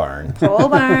 pole barn. Pole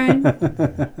barn.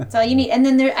 That's all you need. And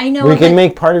then I know We of can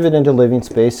make part of it into living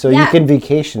space so you Yeah. can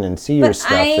vacation and see your But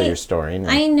stuff that you're storing.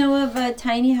 I know of a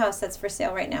tiny house that's for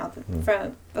sale right now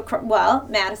from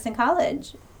Madison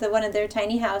College. One of their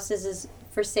tiny houses is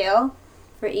for sale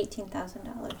for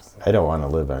 $18,000. I don't want to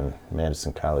live on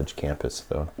Madison College campus,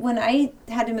 though. When I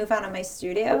had to move out of my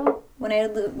studio, when I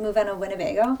had to move out of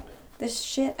Winnebago, this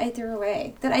shit I threw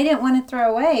away that I didn't want to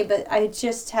throw away, but I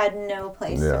just had no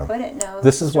place to put it. No.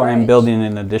 This is why I'm storage. building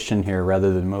an addition here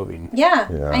rather than moving. Yeah,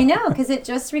 Yeah. I know, because it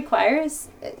just requires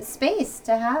space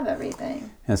to have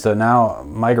everything. And so now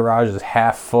my garage is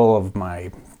half full of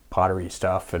my pottery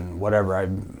stuff and whatever.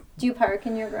 Do you park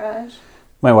in your garage?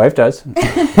 My wife does.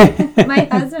 My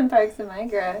husband parks in my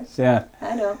garage. Yeah.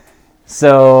 I don't.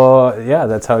 So yeah,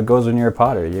 that's how it goes when you're a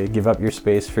potter. You give up your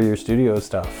space for your studio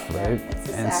stuff, right?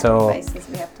 It's the And so sacrifices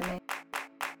we have to make.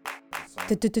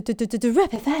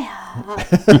 Rapid fire.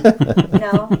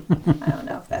 No, I don't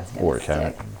know if that's gonna Work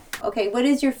on stick. Okay, what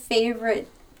is your favorite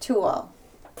tool?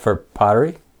 for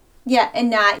pottery, Yeah, and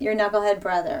not your knucklehead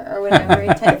brother or whatever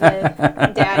type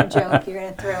of dad joke you're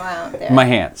gonna throw out there. my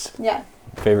hands, Yeah.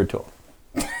 favorite tool.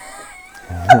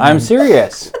 I'm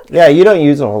serious. Yeah, you don't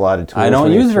use a whole lot of tools. I don't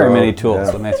when you use very throw. many tools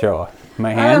Yeah. when I throw.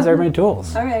 My hands are my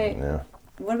tools. All right. Yeah.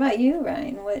 What about you,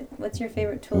 Ryan? What's your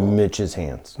favorite tool? Mitch's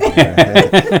hands.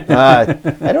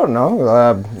 I don't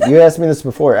know. You asked me this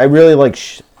before. I really like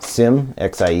SIM,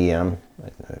 XIEM,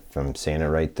 if I'm saying it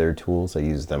right there, tools. I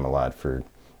use them a lot for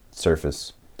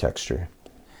surface texture.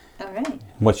 All right.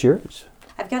 What's yours?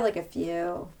 I've got like a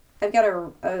few. I've got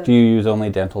a Do you use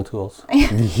only dental tools?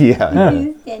 Yeah.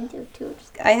 dental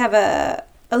tools. I have a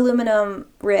aluminum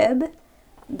rib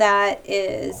that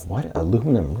is What?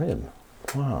 Aluminum rib.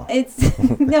 Wow. it's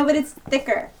no, but it's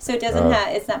thicker, so it doesn't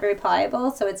have. It's not very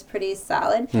pliable, so it's pretty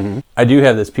solid. I do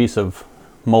have this piece of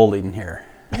molding here.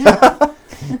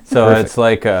 So it's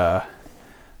like I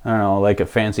don't know, like a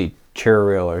fancy chair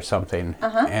rail or something.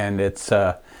 And it's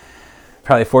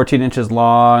probably 14 inches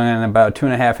long and about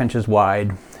 2.5 inches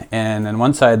wide. And on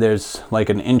one side there's like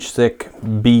an inch thick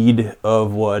bead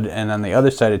of wood, and on the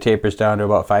other side it tapers down to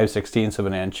about 5/16 of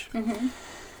an inch.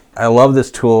 I love this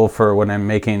tool for when I'm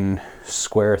making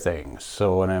square things.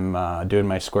 So when I'm doing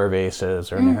my square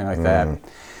vases or anything like that,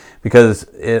 because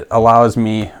it allows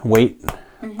me weight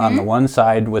on the one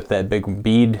side with that big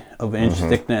bead of inch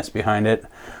thickness behind it,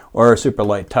 or a super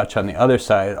light touch on the other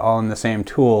side, all in the same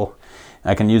tool.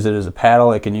 I can use it as a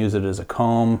paddle. I can use it as a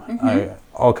comb,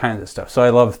 all kinds of stuff. So I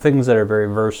love things that are very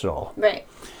versatile. Right.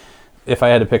 If I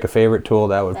had to pick a favorite tool,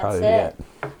 that would That's probably it. be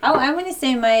it. Oh, I'm going to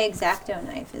say my X-Acto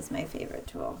knife is my favorite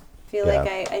tool. I feel Yeah.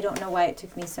 like I don't know why it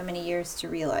took me so many years to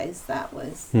realize that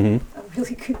was a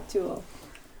really good tool.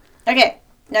 Okay,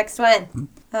 next one.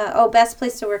 Best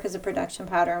place to work as a production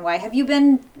potter and why? Have you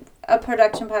been a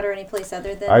production potter any place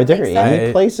other than Are there Lakeside?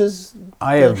 any places?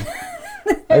 I have.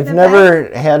 I've the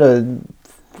never had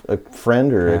a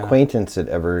friend or acquaintance that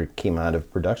ever came out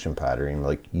of production pottery and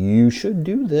like, you should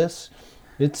do this.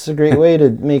 It's a great way to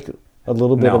make a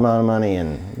little bit No. amount of money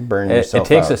and burn It yourself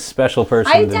takes out. a special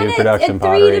person I've to done do it production at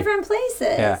pottery. 3 different places.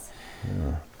 Yeah.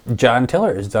 John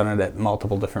Tiller has done it at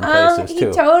multiple different Oh, places he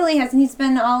too. totally has, and he's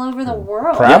been all over the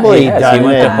world. Probably Yeah, he has. done He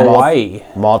went it to at Hawaii.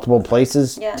 multiple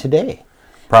places Yeah. today.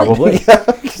 Probably.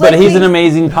 Like But he's an we-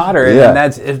 amazing potter, Yeah.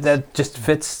 and that just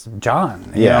fits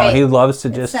John. You Yeah. know, Right. he loves to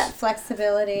It's just that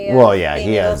flexibility. Of Well, yeah, being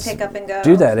he able has- to pick up and go.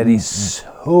 do that, and he's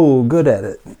so good at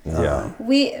it. Yeah.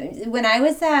 When I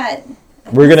was at.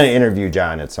 We're going to interview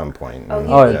John at some point. Oh, he'd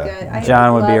Oh, be yeah. good. I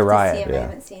John would be a love to riot. see him. Yeah. I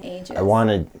haven't seen ages. I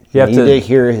wanted You have need to- to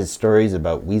hear his stories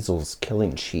about weasels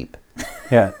killing sheep.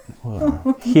 Yeah,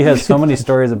 he has so many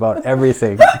stories about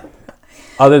everything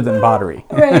other than pottery.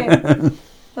 Right.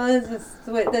 Well,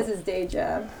 this is day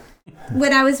job.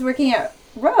 When I was working at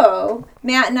Rowe,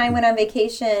 Matt and I went on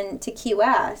vacation to Key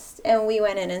West, and we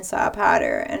went in and saw a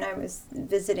potter, and I was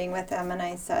visiting with him, and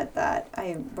I said that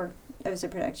I was a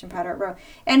production potter at Rowe,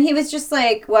 and he was just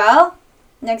like, well,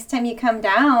 next time you come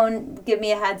down, give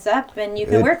me a heads up, and you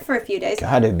can work for a few days.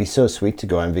 God, it'd be so sweet to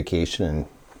go on vacation and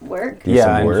Work. do Yeah,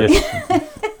 some and work.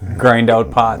 just grind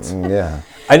out pots. Yeah.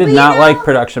 I did But you not like know-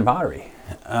 production pottery.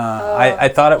 I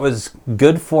thought it was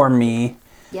good for me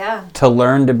Yeah. to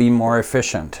learn to be more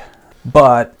efficient,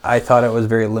 but I thought it was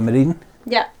very limiting.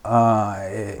 Yeah.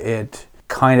 It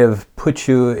kind of puts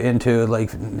you into,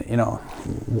 like, you know,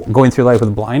 going through life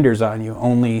with blinders on. You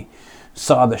only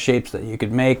saw the shapes that you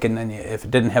could make, and then if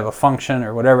it didn't have a function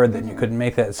or whatever, then you couldn't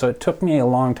make that. So it took me a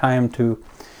long time to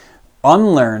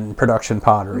unlearn production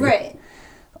pottery. Right.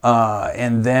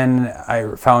 And then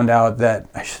I found out that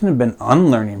I shouldn't have been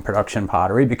unlearning production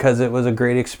pottery because it was a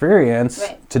great experience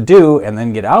to do and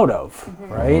then get out of,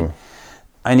 right?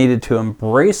 I needed to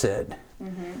embrace it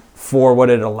for what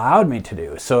it allowed me to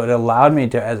do. So it allowed me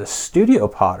to, as a studio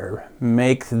potter,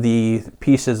 make the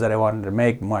pieces that I wanted to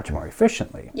make much more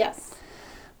efficiently. Yes.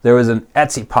 There was an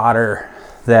Etsy potter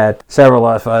that several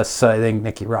of us, I think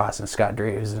Nikki Ross and Scott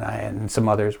Draves and I and some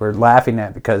others were laughing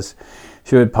at because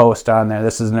she would post on there,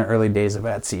 this is in the early days of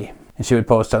Etsy, and she would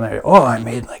post on there, oh, I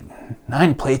made like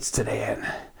 9 plates today, and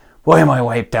boy, am I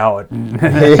wiped out. And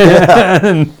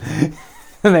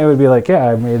they would be like, yeah,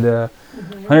 I made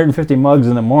 150 mugs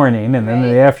in the morning, and then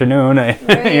in the afternoon,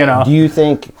 you know. Do you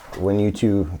think when you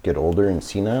two get older and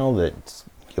senile that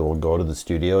you'll go to the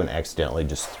studio and accidentally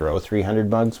just throw 300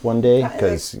 mugs one day?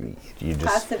 Because you just...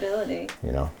 Possibility.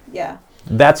 You know. Yeah.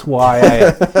 That's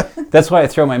why I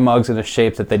throw my mugs in a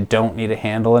shape that they don't need a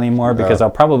handle anymore, because I'll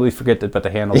probably forget to put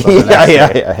the handles on the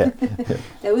next day.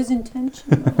 That was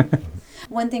intentional.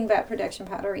 One thing about production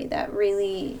pottery that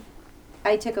really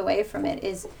I took away from it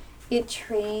is it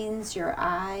trains your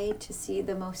eye to see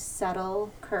the most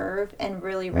subtle curve and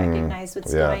really recognize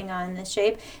what's going on in the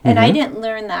shape. And I didn't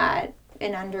learn that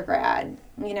in undergrad,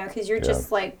 you know, because you're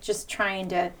just trying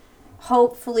to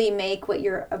hopefully make what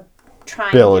you're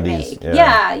trying to make.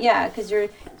 Because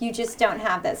you just don't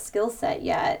have that skill set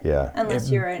yet.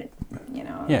 Unless you're a, you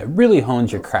know. Yeah, it really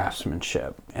hones your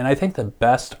craftsmanship. And I think the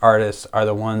best artists are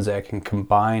the ones that can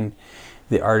combine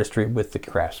the artistry with the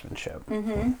craftsmanship.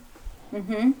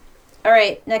 All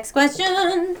right, next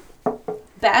question.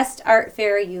 Best art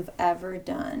fair you've ever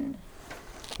done?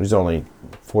 There's only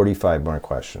 45 more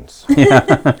questions.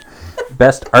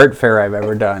 Best art fair I've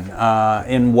ever done.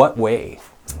 In what way?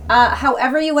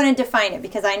 However you want to define it,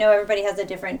 because I know everybody has a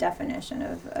different definition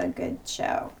of a good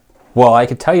show. Well, I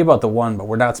could tell you about the one, but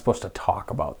we're not supposed to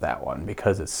talk about that one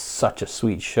because it's such a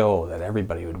sweet show that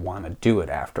everybody would want to do it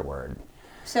afterward.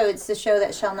 So it's the show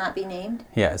that shall not be named?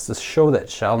 Yeah, it's the show that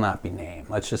shall not be named.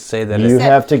 Let's just say that you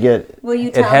have to get... Will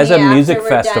you tell it has me a music after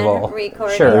festival. We're done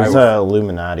recording? Sure. There's a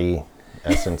Illuminati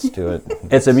essence to it.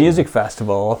 It's a music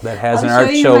festival that has an art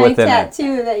show show within it. I'll show you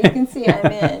my tattoo that you can see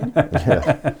I'm in.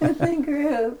 The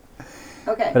group.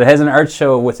 Okay. But it has an art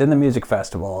show within the music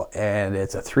festival, and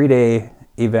it's a 3-day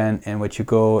event in which you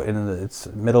go into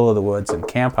the middle of the woods and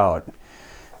camp out.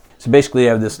 So basically you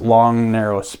have this long,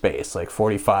 narrow space, like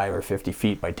 45 or 50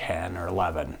 feet by 10 or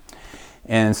 11.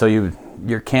 And so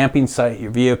your camping site,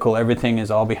 your vehicle, everything is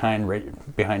all behind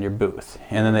your booth.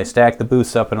 And then they stack the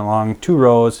booths up in along 2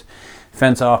 rows,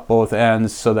 fence off both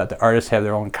ends so that the artists have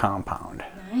their own compound.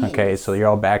 Nice. Okay, so you're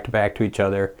all back to back to each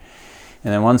other.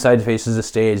 And then one side faces the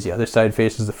stage, the other side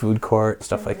faces the food court,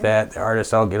 stuff like that. The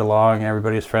artists all get along,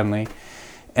 everybody's friendly.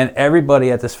 And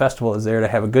everybody at this festival is there to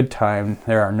have a good time.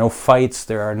 There are no fights.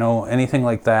 There are no anything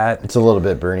like that. It's a little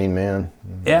bit Burning Man.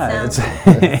 Yeah,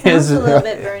 Sounds a little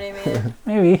bit Burning Man.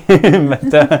 Maybe, but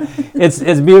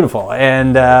it's beautiful.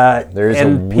 And there's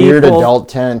and a weird adult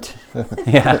tent.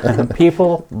 Yeah,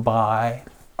 people buy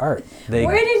art.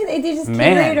 Where did they just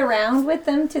carry it around with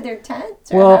them to their tents?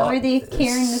 Or well, how are they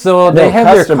carrying this? So they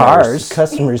have their cars.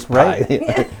 Customers right?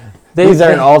 buy. These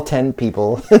aren't all 10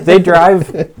 people. They drive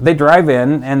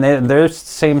in, and there's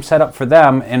same setup for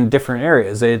them in different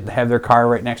areas. They have their car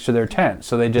right next to their tent,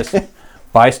 so they just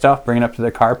buy stuff, bring it up to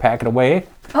their car, pack it away.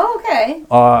 Oh, okay.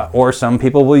 Or some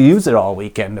people will use it all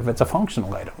weekend if it's a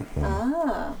functional item.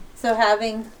 Oh, so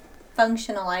having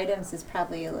functional items is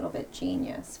probably a little bit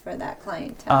genius for that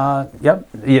clientele. Yep.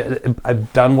 Yeah,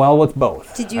 I've done well with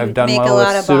both. Did you I've done make well a lot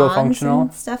with of pseudo-functional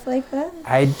bonds and stuff like that?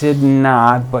 I did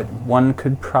not, but one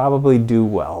could probably do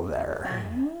well there.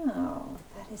 Oh,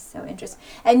 that is so interesting.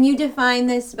 And you define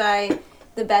this by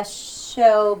the best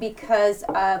show because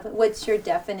of, what's your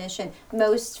definition?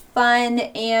 Most fun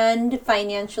and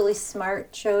financially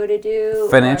smart show to do?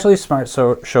 Financially smart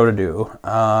show to do.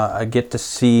 I get to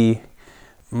see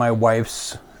my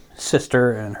wife's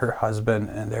sister and her husband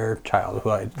and their child,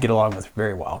 who I get along with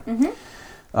very well,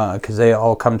 because they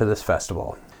all come to this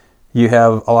festival. You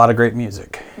have a lot of great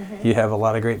music. You have a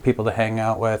lot of great people to hang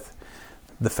out with.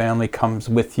 The family comes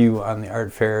with you on the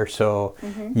art fair, so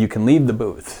you can leave the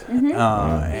booth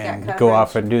and go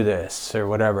off and do this or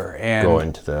whatever. And go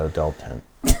into the adult tent.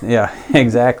 Yeah,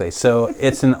 exactly. So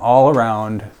it's an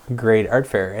all-around great art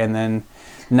fair. And then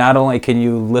not only can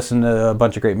you listen to a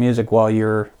bunch of great music while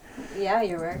you're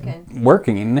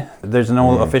working, there's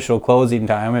no official closing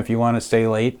time. If you want to stay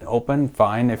late, open,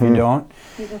 fine. If you don't,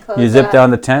 you zip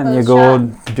down the tent and you go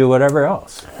do whatever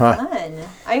else. Fun.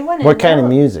 I want to What kind of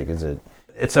music is it?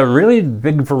 it's a really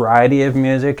big variety of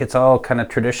music. It's all kind of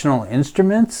traditional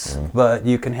instruments, but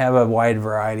you can have a wide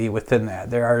variety within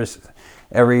that.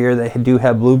 Every year they do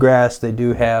have bluegrass, they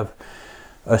do have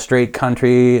a straight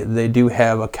country, they do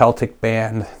have a Celtic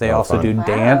band. They also do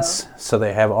dance, so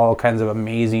they have all kinds of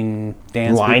amazing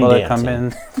dance people that come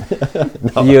in.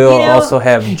 You'll also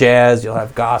have jazz, you'll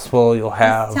have gospel, you'll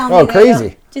have...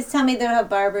 crazy. Just tell me they don't have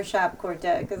barbershop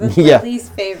quartet, because that's my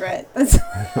least favorite.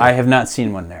 I have not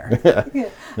seen one there.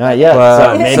 Not yet.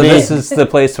 So this is the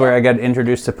place where I got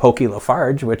introduced to Pokey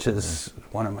Lafarge, which is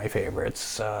one of my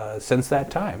favorites since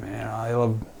that time.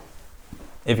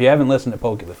 If you haven't listened to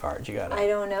Pokey Lafarge, you gotta. I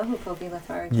don't know who Pokey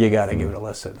Lafarge is. You gotta give it a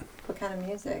listen. What kind of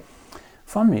music?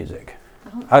 Fun music.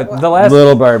 The last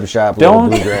little barbershop, little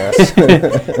bluegrass.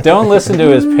 Don't listen to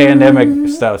his pandemic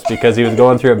stuff because he was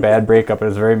going through a bad breakup. It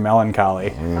was very melancholy.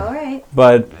 All right.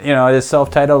 But his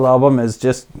self-titled album is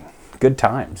just good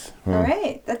times. All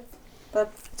right. That's.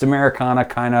 It's Americana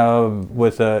kind of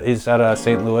he's out of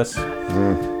St. Louis.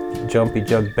 Jumpy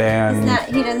jug band.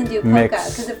 He doesn't do polka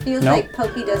because it feels like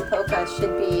Pokey Does Polka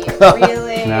should be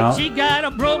really. No. She got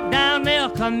a broke down El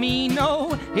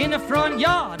Camino in the front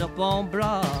yard up on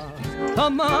Broad. Her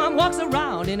mom walks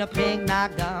around in a pink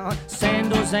nightgown,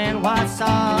 sandals and white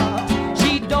socks.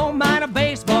 She don't mind a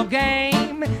baseball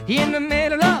game in the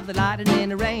middle of the lightning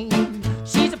and the rain.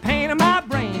 She's a pain in my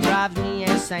brain, drives me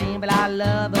insane, but I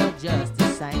love her just the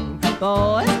same.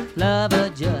 Boys, love her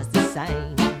just the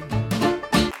same.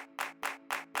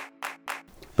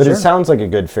 But it sounds like a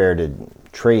good fair to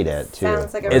trade at too.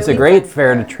 Sounds like It's a great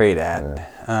fair to trade at.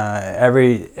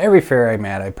 Every fair I'm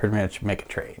at, I pretty much make a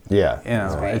trade. Yeah.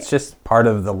 It's just part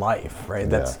of the life, right?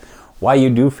 That's why you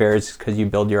do fairs, because you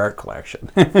build your art collection.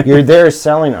 You're there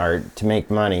selling art to make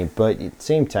money, but at the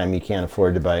same time, you can't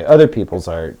afford to buy other people's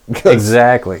art.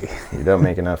 Exactly. You don't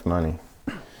make enough money.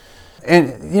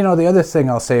 And, the other thing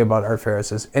I'll say about art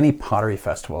fairs is any pottery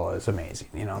festival is amazing.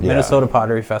 Minnesota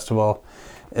Pottery Festival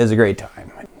is a great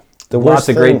time. Lots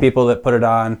of great people that put it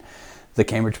on. The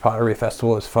Cambridge Pottery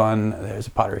Festival is fun. There's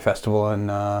a pottery festival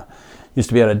used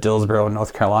to be out of Dillsboro in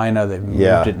North Carolina. They've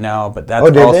moved it now, but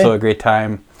that's also a great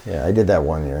time. Yeah, I did that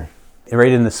one year.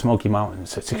 Right in the Smoky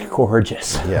Mountains. It's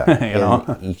gorgeous.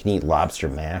 Yeah. You can eat lobster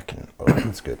mac, and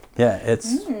it's good. Yeah,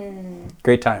 it's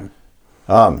great time.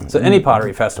 So any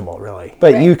pottery festival, really.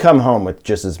 But you come home with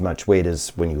just as much weight as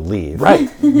when you leave. Right.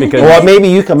 Because well, maybe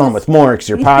you come home with more because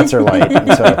your pots are light.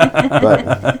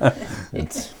 But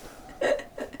it's...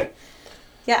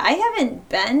 Yeah, I haven't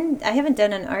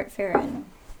done an art fair in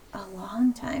a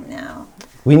long time now.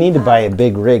 We need to buy a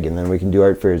big rig, and then we can do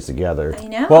art fairs together. I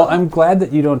know. Well, I'm glad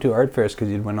that you don't do art fairs because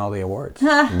you'd win all the awards.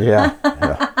 Yeah.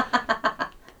 I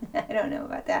don't know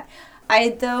about that. I,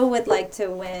 though, would like to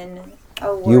win an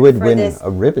award. You would win a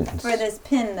ribbon. For this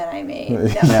pin that I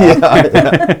made.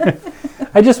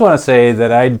 I just want to say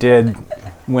that I did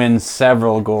win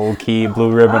several Gold Key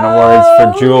Blue Ribbon Awards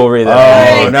for jewelry that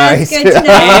I made. Nice. Good to know.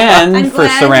 And for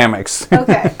ceramics.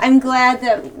 Okay, I'm glad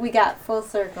that we got full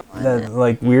circle on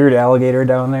That weird alligator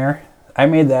down there. I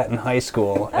made that in high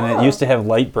school, and it used to have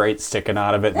light bright sticking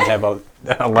out of it and have a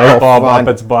light bulb up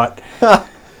its butt.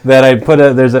 That I put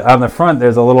on the front.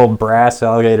 There's a little brass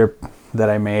alligator that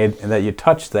I made, and that you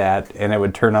touch that, and it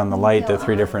would turn on the light to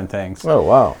 3 different things. Oh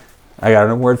wow! I got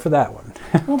an award for that one.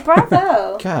 Well,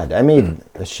 bravo. God, I made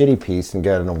a shitty piece and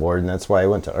got an award, and that's why I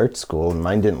went to art school, and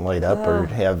mine didn't light up or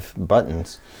have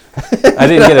buttons. I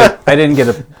didn't get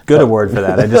a good award for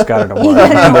that. I just got an award.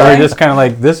 And they were just kind of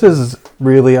like, this is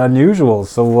really unusual,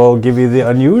 so we'll give you the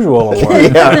unusual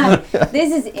award.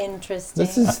 This is interesting.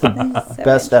 This is the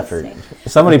best effort.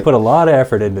 Somebody put a lot of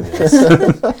effort into this.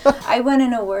 I won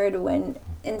an award when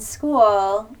in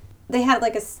school they had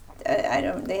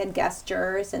they had guest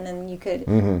jurors, and then you could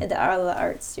all the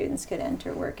art students could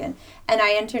enter work in. And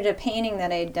I entered a painting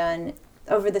that I had done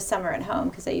over the summer at home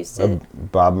because I used to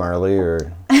Bob Marley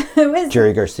or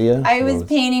Jerry Garcia. I was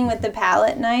painting with the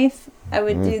palette knife. I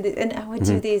would do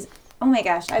these. Oh my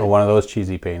gosh! One of those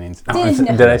cheesy paintings.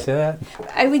 Did I say that?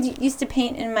 I used to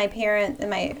paint in my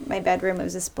bedroom. It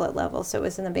was a split level, so it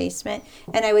was in the basement,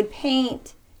 and I would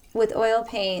paint with oil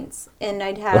paints, and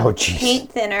I'd have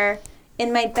paint thinner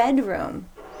in my bedroom,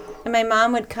 and my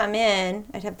mom would come in.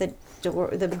 I'd have the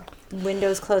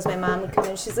windows closed. My mom would come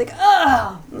in. She's like,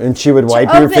 "Oh!" And she would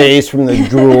wipe your face from the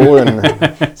drool, and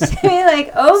she'd be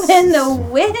like, "Open the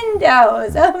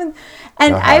windows!"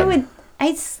 And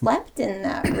I slept in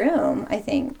that room, I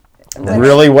think.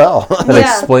 Really well. That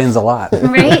explains a lot.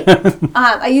 Right?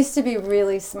 I used to be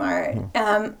really smart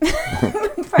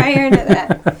prior to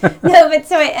that. No, but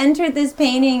so I entered this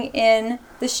painting in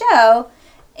the show,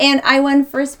 And I won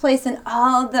first place, and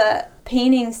all the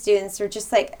painting students were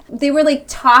just like, they were like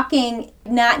talking,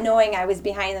 not knowing I was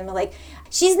behind them. They're like,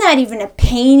 she's not even a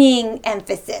painting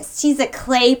emphasis. She's a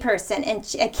clay person, and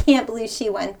I can't believe she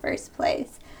won first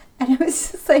place. And I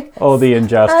was just like, Oh, the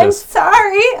injustice. I'm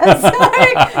sorry.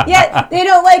 Yeah, they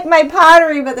don't like my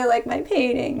pottery, but they like my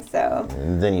painting. So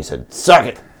And then you said, suck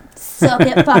it. suck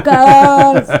it,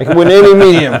 fuckos. I can win any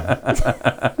medium.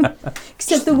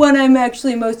 Except the one I'm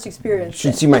actually most experienced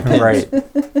in. Should see my pins. Right.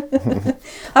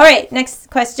 All right, next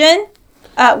question.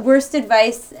 Worst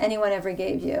advice anyone ever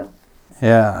gave you?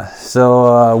 Yeah.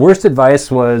 So worst advice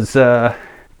was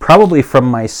probably from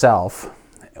myself,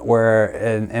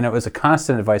 and it was a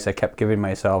constant advice I kept giving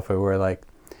myself. Where we're like,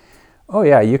 oh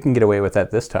yeah, you can get away with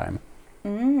that this time.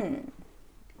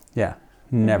 Yeah.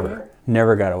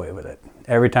 Never got away with it.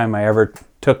 Every time I ever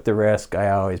took the risk, I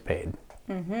always paid.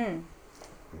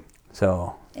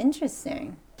 So.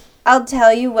 Interesting. I'll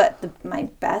tell you what my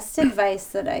best advice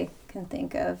that I can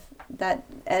think of that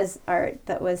as art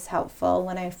that was helpful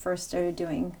when I first started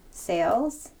doing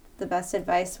sales. The best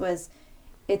advice was,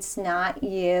 it's not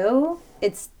you.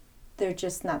 They're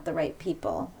just not the right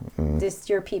people. Just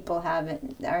your people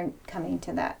aren't coming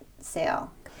to that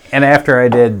sale. And after I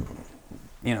did,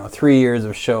 3 years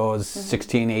of shows,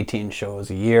 16, 18 shows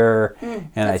a year,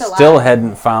 and I still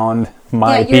hadn't found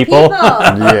my people.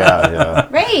 Yeah.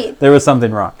 Right. There was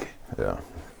something wrong. Yeah.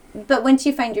 But once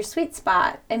you find your sweet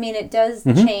spot, I mean, it does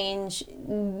change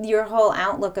your whole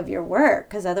outlook of your work,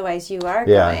 because otherwise you are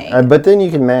going. But then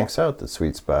you can max out the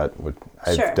sweet spot, what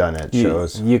Sure. I've done at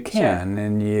shows. You can,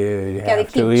 and you Gotta have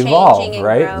keep to evolve, changing and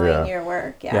right? growing your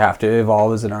work. Yeah. You have to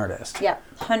evolve as an artist. Yep,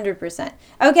 100%.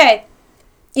 Okay,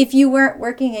 if you weren't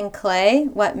working in clay,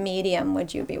 what medium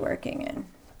would you be working in?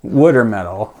 Wood or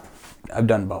metal. I've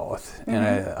done both. And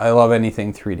I love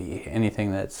anything 3D,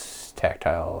 anything that's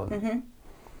tactile.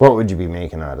 What would you be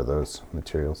making out of those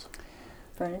materials?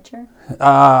 Furniture?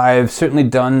 I've certainly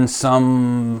done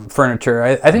some furniture.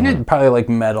 I think I'd probably like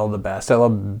metal the best. I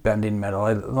love bending metal.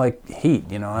 I like heat,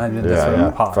 I did this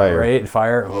with pot, fire. right?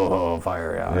 Fire. Oh,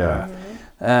 fire, Yeah.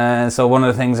 And so one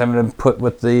of the things I'm going to put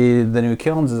with the new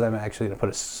kilns is I'm actually going to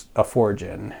put a forge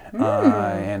in.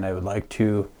 And I would like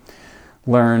to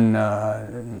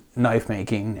learn knife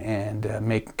making and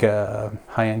make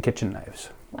high-end kitchen knives.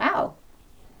 Wow.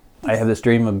 I have this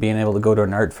dream of being able to go to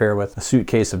an art fair with a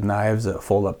suitcase of knives, a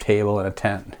fold-up table, and a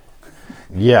tent.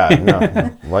 Yeah,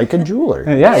 no, like a jeweler.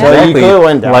 Yeah, So you could have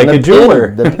went down like the a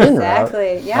jeweler. the pin route.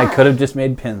 Exactly, yeah. I could have just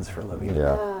made pins for a living.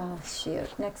 Yeah. Oh, shoot.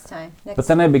 Next time. But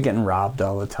then I'd be getting robbed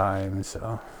all the time,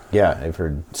 so... Yeah, I've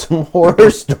heard some horror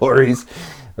stories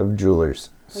of jewelers.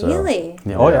 So, Really?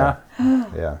 Oh, yeah.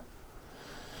 Yeah.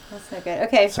 That's not good.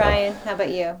 Okay, Brian, how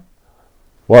about you?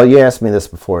 Well, you asked me this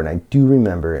before, and I do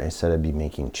remember I said I'd be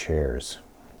making chairs.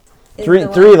 Is the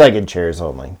one- Three-legged chairs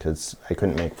only, because I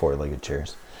couldn't make four-legged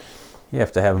chairs. You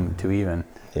have to have them too even.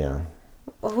 Yeah.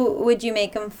 Who would you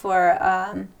make them for?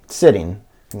 Sitting.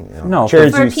 No,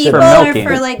 chairs For you sit people on. or milking.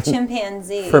 for like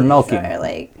chimpanzees? For milking. Or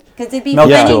like, because it'd be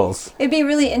Milk funny. stools. It'd be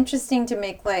really interesting to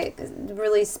make like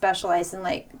really specialized in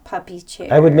like puppy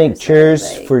chairs. I would make or, chairs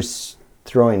like, for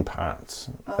throwing pots,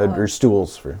 or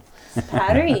stools for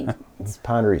pottery.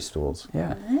 pottery stools.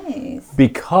 Yeah. Nice.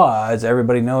 Because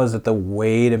everybody knows that the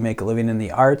way to make a living in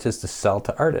the arts is to sell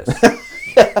to artists.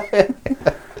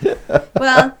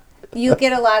 Well, you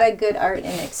get a lot of good art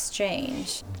in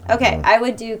exchange. Okay, I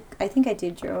think I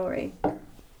do jewelry.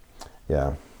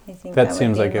 Yeah. I think That would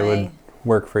seems be like it would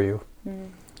work for you.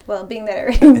 Well, being that I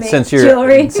already make Since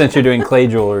jewelry. you're doing clay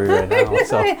jewelry right now.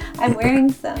 So. I'm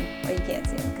wearing some. Well, you can't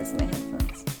see them because of my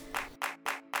headphones.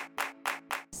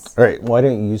 All right, why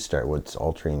don't you start? What's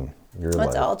altering your life?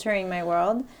 What's altering my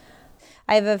world?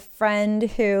 I have a friend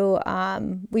who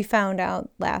we found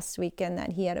out last weekend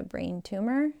that he had a brain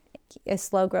tumor, a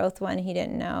slow growth one. He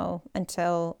didn't know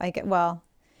until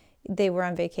they were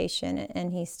on vacation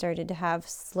and he started to have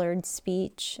slurred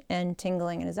speech and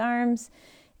tingling in his arms.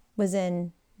 Was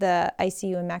in the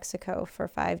ICU in Mexico for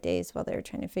 5 days while they were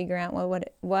trying to figure out what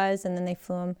it was, and then they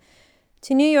flew him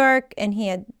to New York, and he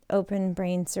had open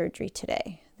brain surgery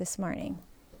this morning,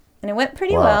 and it went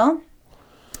pretty well.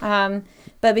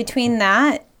 But between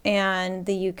that and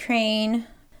the Ukraine,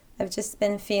 I've just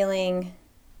been feeling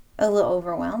a little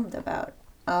overwhelmed about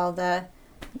all the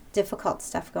difficult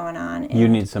stuff going on. You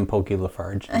need some Pokey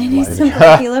Lafarge. I need some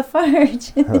Pokey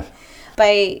Lafarge.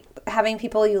 By having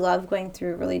people you love going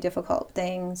through really difficult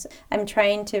things, I'm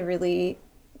trying to really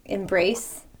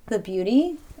embrace the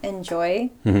beauty and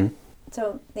joy. Mm-hmm.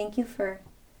 So thank you for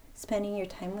spending your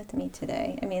time with me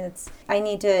today. I mean, I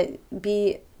need to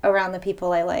be around the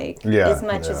people I like as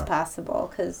much as possible,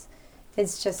 because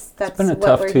It's just that's been a what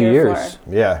tough we're 2 here years.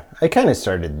 for. Yeah, I kind of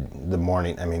started the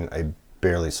morning. I mean, I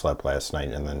barely slept last night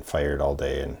and then fired all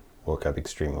day and woke up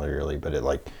extremely early. But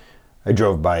I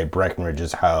drove by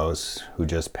Breckenridge's house, who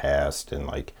just passed, and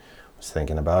was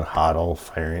thinking about Hoddle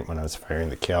when I was firing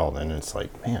the kiln, and it's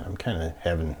like, man, I'm kind of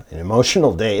having an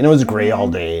emotional day. And it was gray all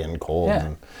day and cold. Yeah.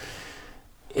 And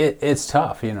It's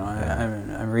tough,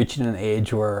 I'm reaching an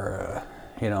age where,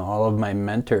 all of my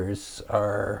mentors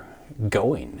are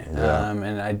going,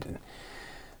 and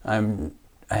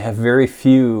I have very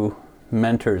few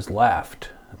mentors left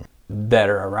that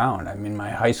are around. I mean, my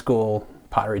high school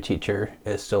pottery teacher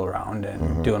is still around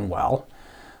and doing well.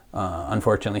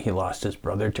 Unfortunately, he lost his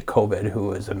brother to COVID, who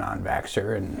was a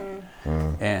non-vaxxer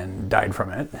and died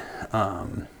from it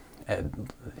at a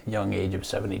young age of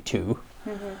 72.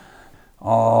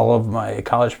 All of my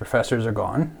college professors are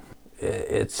gone.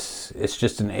 It's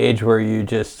just an age where you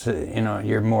just,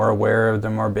 you're more aware of the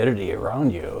morbidity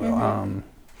around you.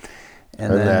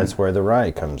 And then, that's where the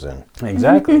rye comes in.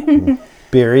 Exactly.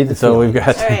 Bury the So we've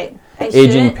got All right.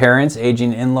 aging parents,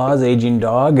 aging in-laws, aging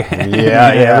dog.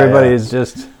 Yeah, Everybody's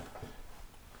just...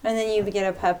 And then you get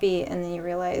a puppy, and then you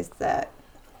realize that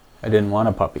I didn't want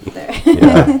a puppy.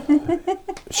 Yeah.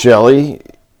 Shelley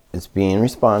is being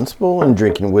responsible and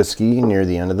drinking whiskey near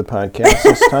the end of the podcast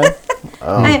this time.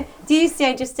 do you see?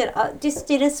 I just did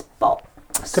a spot.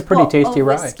 It's a pretty tasty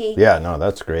rye. Whiskey. Yeah, no,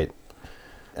 that's great.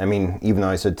 I mean, even though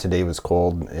I said today was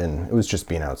cold and it was just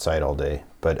being outside all day,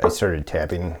 but I started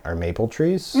tapping our maple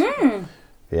trees.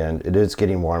 And it is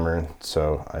getting warmer,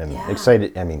 so I'm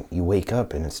excited. I mean, you wake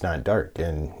up and it's not dark,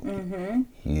 and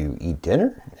you eat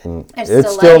dinner and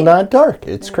it's still not dark.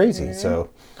 It's crazy. So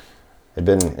I've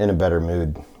been in a better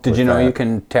mood. Did you know you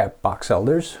can tap box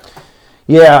elders?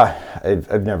 Yeah,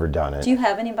 I've never done it. Do you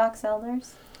have any box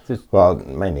elders? Well,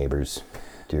 my neighbors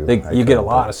do. You get a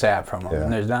lot of sap from them, Yeah.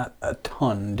 and there's not a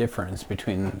ton difference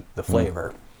between the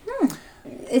flavor.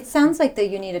 It sounds like that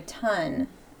you need a ton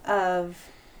of.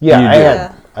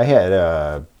 Yeah, I had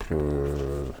over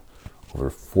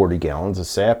 40 gallons of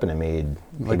sap, and I made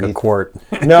Like a quart.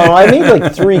 No, I made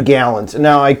like 3 gallons.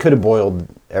 Now I could have boiled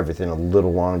everything a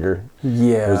little longer.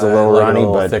 Yeah, It was a little like runny,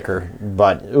 but thicker.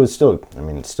 But it was still. I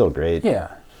mean, it's still great. Yeah.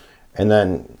 And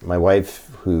then my wife,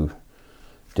 who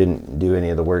didn't do any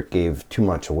of the work, gave too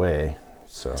much away.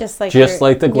 So Just like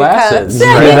the glasses. cups.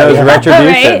 Right? That was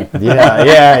retribution.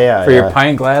 yeah. For your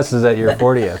pint glasses at your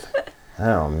 40th.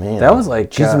 Oh man, That was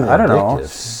like, she's I don't know, addictive.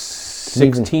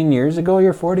 16 years ago,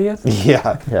 your 40th?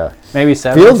 Yeah. Maybe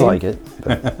 17? Feels like it.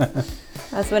 But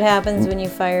That's what happens when you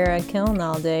fire a kiln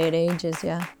all day. It ages,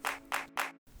 yeah.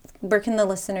 Where can the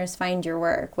listeners find your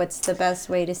work? What's the best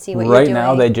way to see what you're Right doing?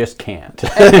 now, they just can't.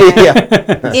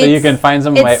 yeah. So you can find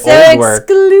some of my It's so old work.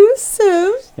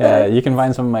 exclusive. Yeah, you can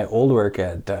find some of my old work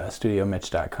at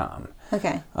studiomitch.com.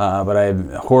 Okay. But I'm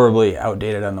horribly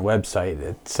outdated on the website.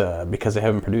 It's because I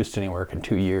haven't produced any work in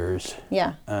 2 years.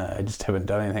 Yeah. I just haven't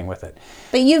done anything with it.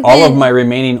 But you've All been... of my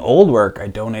remaining old work I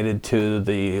donated to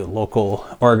the local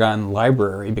Oregon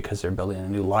library because they're building a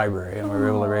new library, and we were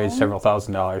able to raise several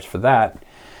 $1,000s for that.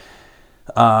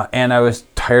 And I was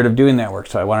tired of doing that work,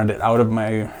 so I wanted it out of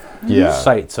my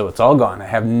site, so it's all gone. I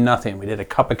have nothing. We did a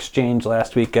cup exchange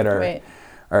last week at our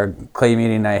clay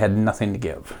meeting. I had nothing to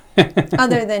give.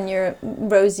 Other than your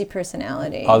rosy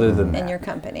personality. Other than and that. your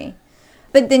company.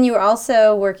 But then you were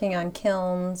also working on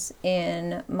kilns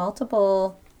in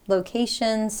multiple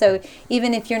locations. So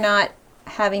even if you're not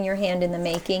having your hand in the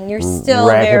making, you're still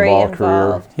very Racquetball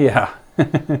involved. career.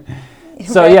 Yeah.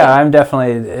 So yeah, I'm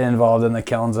definitely involved in the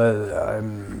kilns.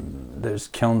 There's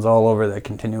kilns all over that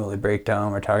continually break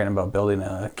down. We're talking about building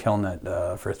a kiln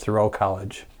for Thoreau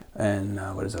College in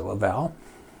Laval,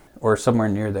 or somewhere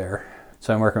near there.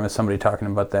 So I'm working with somebody talking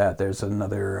about that. There's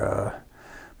another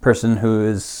person who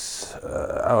is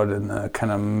out in the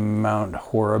kind of Mount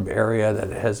Horeb area that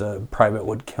has a private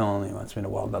wood kiln. He wants me to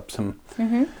weld up some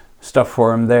stuff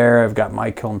for him there. I've got my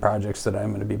kiln projects that I'm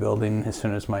going to be building as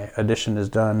soon as my addition is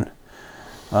done.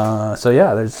 So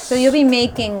you'll be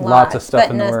making lots of stuff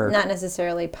but in the works. not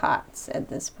necessarily pots at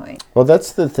this point. Well,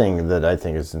 that's the thing that I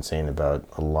think is insane about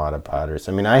a lot of potters.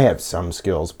 I mean, I have some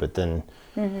skills, but then,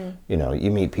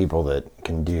 you meet people that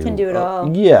can do it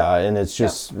all. Yeah, and it's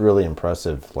just really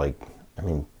impressive. Like, I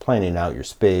mean, planning out your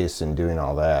space and doing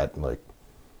all that. Like,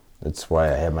 that's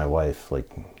why I have my wife. Like,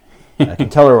 I can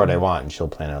tell her what I want, and she'll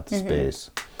plan out the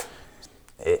space.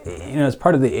 It's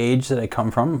part of the age that I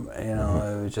come from.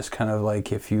 It was just kind of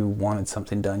like if you wanted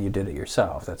something done, you did it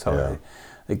yourself. That's how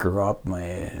I grew up.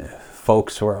 My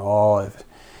folks were all,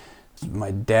 my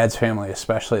dad's family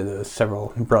especially, there was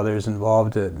several brothers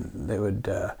involved, and they would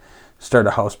start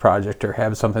a house project or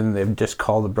have something, they'd just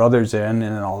call the brothers in,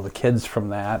 and then all the kids from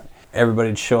that.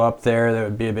 Everybody'd show up there. There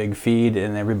would be a big feed,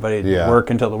 and everybody'd work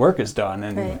until the work is done.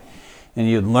 And and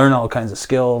you'd learn all kinds of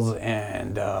skills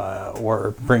and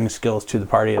or bring skills to the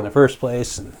party in the first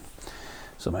place. And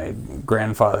so my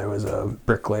grandfather was a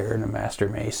bricklayer and a master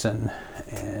mason,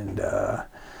 and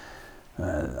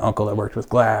uncle that worked with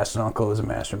glass, and uncle was a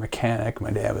master mechanic.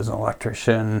 My dad was an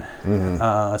electrician.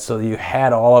 So you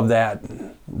had all of that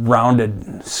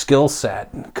rounded skill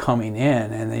set coming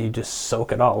in, and then you just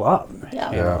soak it all up. You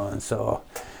know? And so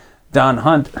Don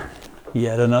Hunt,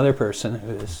 yet another person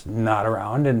who's not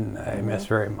around and I miss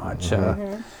very much,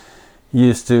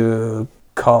 used to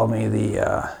call me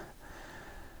the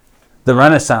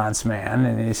Renaissance man,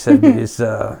 and he said he's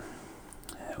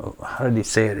how did he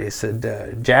say it? He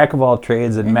said jack of all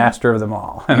trades and master of them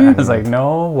all. And I was like,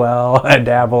 no, well, I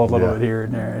dabble a little bit here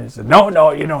and there. He said,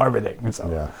 no, you know everything.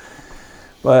 So,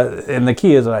 but and the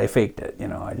key is that I faked it. You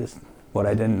know, what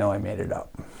I didn't know, I made it up.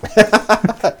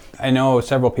 I know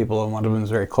several people, and one of them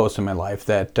is very close in my life,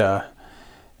 that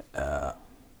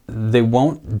they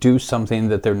won't do something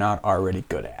that they're not already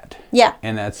good at. Yeah.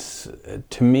 And that's,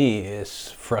 to me, is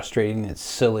frustrating. It's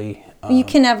silly. You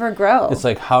can never grow. It's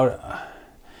like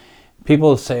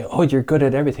people say, "Oh, you're good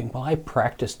at everything." Well, I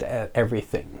practiced at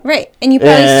everything. Right, and you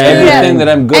probably screwed up. Everything that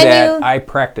I'm good at, I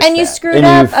practiced. And you screwed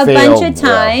up a bunch of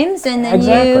times, and then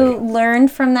you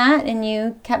learned from that, and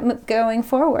you kept going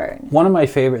forward. One of my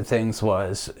favorite things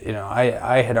was, you know,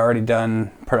 I had already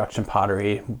done production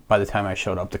pottery by the time I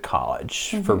showed up to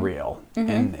college for real,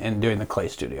 and doing the clay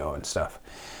studio and stuff.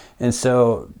 And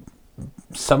so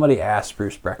somebody asked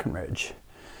Bruce Breckenridge,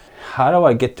 "How do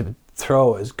I get to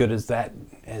throw as good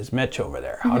as Mitch over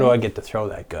there? How do I get to throw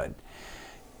that good?"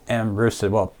 And Bruce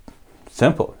said, "Well,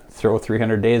 simple. Throw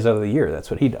 300 days out of the year.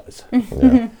 That's what he does."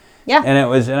 Yeah. And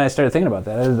I started thinking about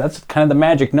that. That's kind of the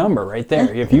magic number right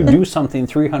there. If you do something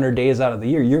 300 days out of the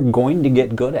year, you're going to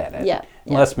get good at it. Yeah.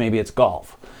 Unless maybe it's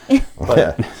golf.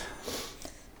 But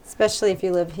especially if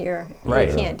you live here, right.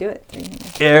 You can't do it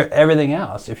 300. Everything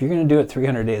else, if you're going to do it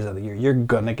 300 days out of the year, you're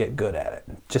going to get good at it.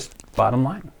 Just bottom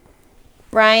line.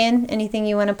 Ryan, anything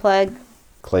you want to plug?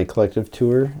 Clay Collective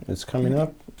Tour is coming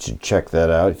up. You should check that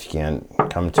out if you can't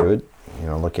come to it. You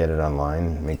know, look at it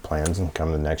online, make plans, and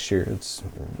come the next year. It's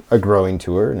a growing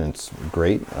tour, and it's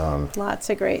great. Lots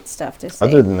of great stuff to see.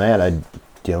 Other than that, I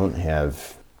don't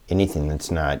have anything that's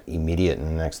not immediate in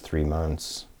the next 3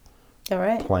 months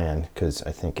planned, because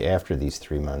I think after these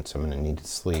 3 months, I'm going to need to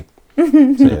sleep. So I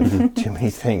have too many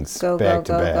things back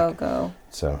to back. Go.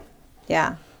 So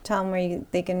yeah, tell them where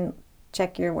they can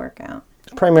check your work out.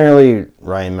 Primarily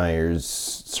Ryan Myers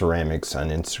Ceramics on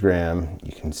Instagram.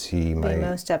 You can see my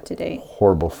most up to date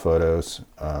horrible photos.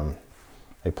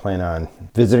 I plan on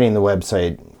visiting the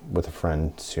website with a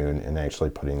friend soon and actually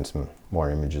putting some more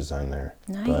images on there.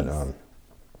 Nice. But,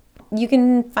 you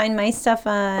can find my stuff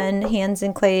on Hands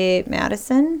and Clay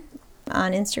Madison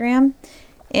on Instagram.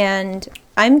 And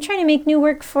I'm trying to make new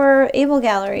work for Able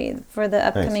Gallery for the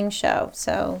upcoming show.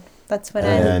 So that's what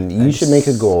And you should make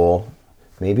a goal.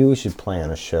 Maybe we should plan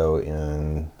a show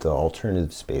in the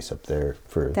alternative space up there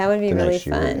for that would be the really next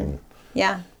year. fun.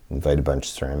 And invite a bunch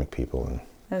of ceramic people and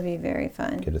that would be very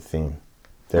fun. Get a theme.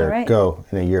 There, all right. Go.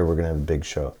 In a year, we're going to have a big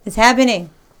show. It's happening.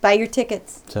 Buy your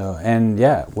tickets. So, and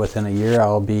yeah, within a year,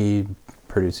 I'll be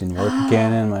producing work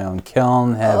again in my own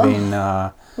kiln, having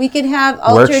we could have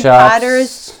Altered workshops.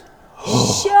 Potters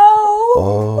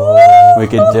show. We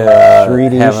could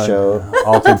 3D have show.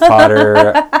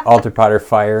 Altered Potter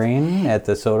firing at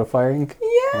the soda firing.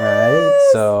 Yes. Right.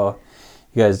 So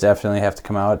you guys definitely have to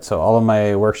come out. So all of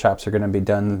my workshops are going to be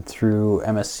done through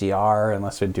MSCR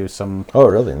unless we do some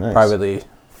really nice privately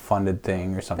funded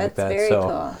thing or something That's like that. Very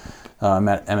so cool.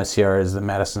 MSCR is the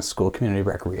Madison School Community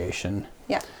Recreation.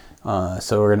 Yeah.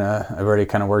 So I've already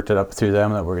kind of worked it up through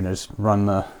them that we're gonna just run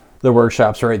the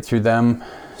workshops right through them,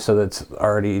 so that's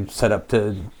already set up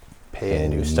to pay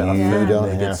and do stuff. You don't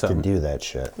have to do that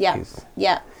shit. Yeah.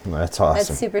 Yeah. That's awesome.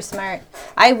 That's super smart.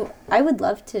 I would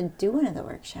love to do one of the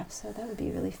workshops, so that would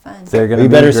be really fun. They're gonna you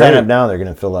better be sign up now. They're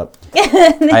gonna fill up.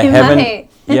 I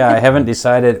haven't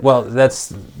decided. Well,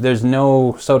 there's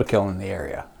no soda kiln in the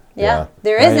area. Yeah.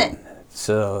 There isn't.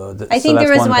 So I think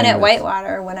there was one at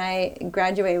Whitewater when I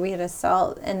graduated. We had a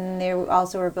salt, and they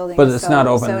also were building. But it's not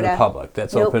open soda. to the public.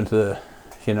 That's open to the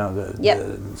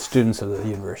students of the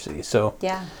university. So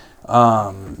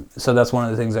so that's one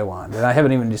of the things I want, and I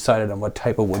haven't even decided on what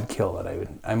type of wood kiln that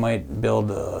I might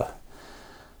build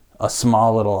a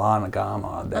small little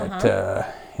anagama that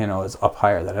is up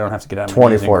higher, that I don't have to get on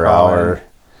 24-hour.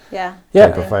 Yeah.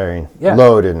 Type of firing. Yeah.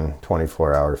 Load in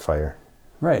 24-hour fire.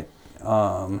 Right.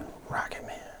 Rocket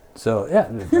Man. So yeah,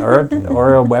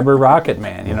 or a Weber Rocket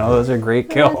Man. You know, those are great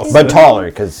kills. But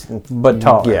taller, But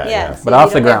taller. Yeah. So But you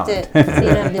off the don't have ground. so you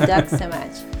don't have to duck so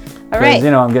much. All 'Cause, right.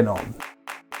 you know, I'm getting old.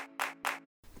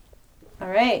 All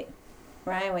right.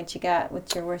 Ryan, what you got?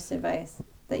 What's your worst advice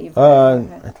that you've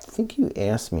had? I think you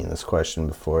asked me this question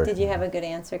before. Did you have a good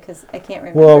answer? Because I can't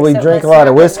remember. Well, we so drank a let's lot not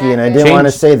of go whiskey, and I back didn't there. want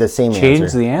to say the same Change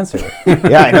answer. the answer.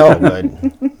 Yeah, I know,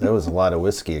 but that was a lot of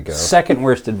whiskey ago. Second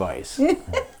worst advice.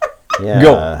 Yeah.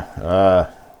 Go.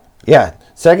 Yeah.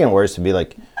 Second worst would be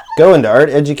like, go into art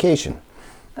education.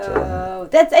 Oh,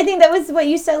 I think that was what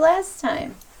you said last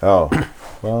time. Oh,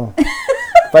 well,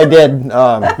 if I did.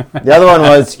 The other one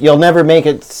was, you'll never make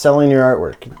it selling your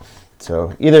artwork.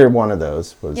 So either one of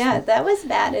those was. Yeah, that was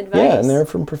bad advice. Yeah, and they're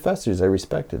from professors I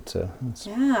respected. So.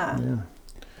 Yeah.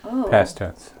 Oh. Past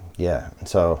tense. Yeah,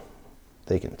 so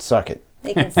they can suck it.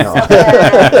 They can suck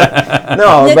it.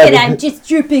 No, Look but at I'm just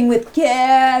dripping with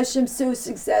cash. I'm so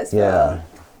successful. Yeah.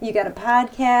 You got a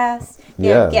podcast. You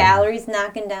have galleries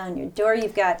knocking down your door.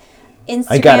 You've got Instagram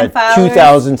I got a followers.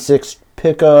 2006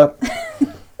 pickup.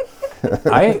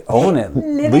 I own at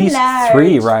least large.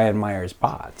 3 Ryan Myers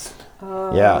pots.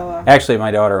 Oh. Yeah, Actually, my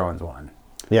daughter owns one.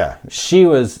 yeah.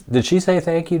 Did she say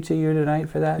thank you to you tonight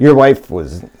for that? Your wife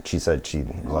was. She said she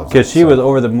loves it. Because she was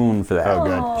over the moon for that. Oh,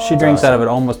 good. She drinks out of it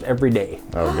almost every day.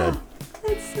 Oh, good.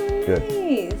 That's so Good.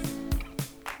 nice.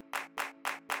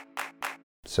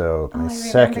 So Oh, my I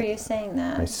remember second, you saying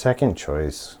that. my second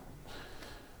choice.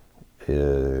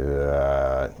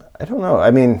 I don't know.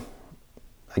 I mean,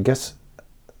 I guess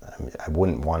I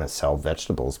wouldn't want to sell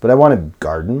vegetables, but I want to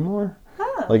garden more.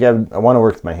 Oh, Like I want to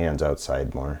work with my hands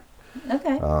outside more.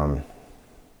 okay.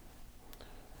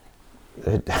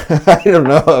 I don't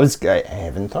know. I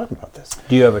haven't thought about this.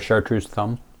 Do you have a chartreuse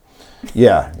thumb?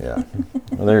 Yeah.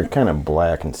 Well, they're kind of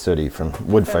black and sooty from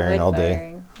wood For firing wood all day.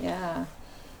 firing. Yeah.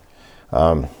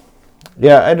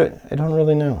 Yeah, I don't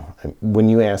really know. When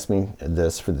you asked me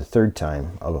this for the third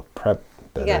time, I'll prep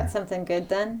better. You got something good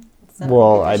then? Something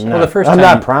Well, good to I'm share? not. the first I'm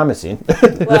time- not promising.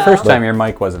 The first time your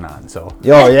mic wasn't on, so.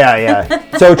 Oh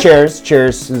yeah. So cheers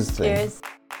is the thing. Cheers.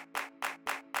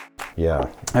 Yeah.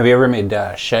 Have you ever made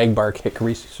shagbark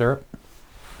hickory syrup?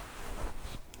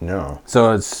 No.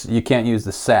 So you can't use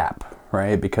the sap,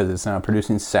 right? Because it's not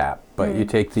producing sap. But you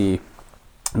take the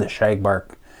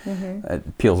shagbark,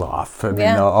 it peels off. I mean,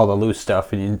 Yeah. all the loose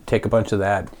stuff, and you take a bunch of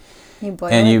that. You boil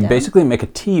And it you down. basically make a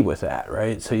tea with that,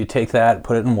 right? So you take that,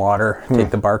 put it in water,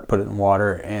 take the bark, put it in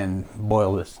water, and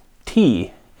boil this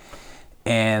tea.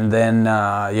 And then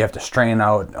you have to strain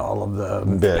out all of the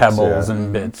Bits, pebbles yeah.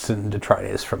 and bits and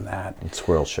detritus from that.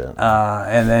 Squirrel shit.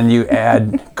 And then you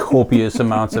add copious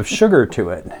amounts of sugar to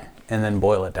it, and then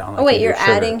boil it down. Like Oh, wait, you you're do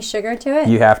sugar. adding sugar to it?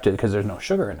 You have to, because there's no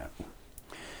sugar in it.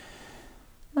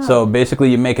 So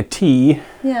basically, you make a tea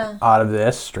Yeah. out of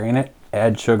this, strain it,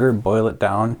 add sugar, boil it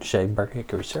down, shagbark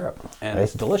hickory syrup, and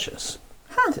it's delicious.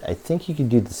 I think you could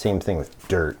do the same thing with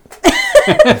dirt.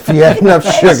 If you had enough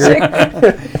sugar.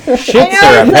 Shit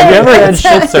syrup. Have you ever had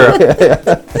shit syrup?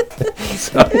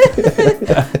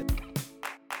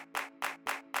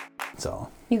 So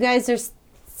You guys are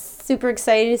super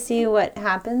excited to see what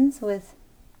happens with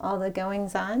all the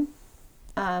goings on.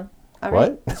 All right.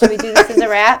 What? Should we do this as a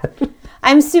wrap?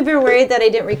 I'm super worried that I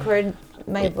didn't record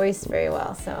my voice very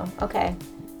well. So, okay.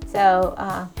 So,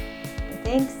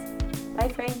 thanks. Bye,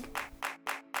 Frank.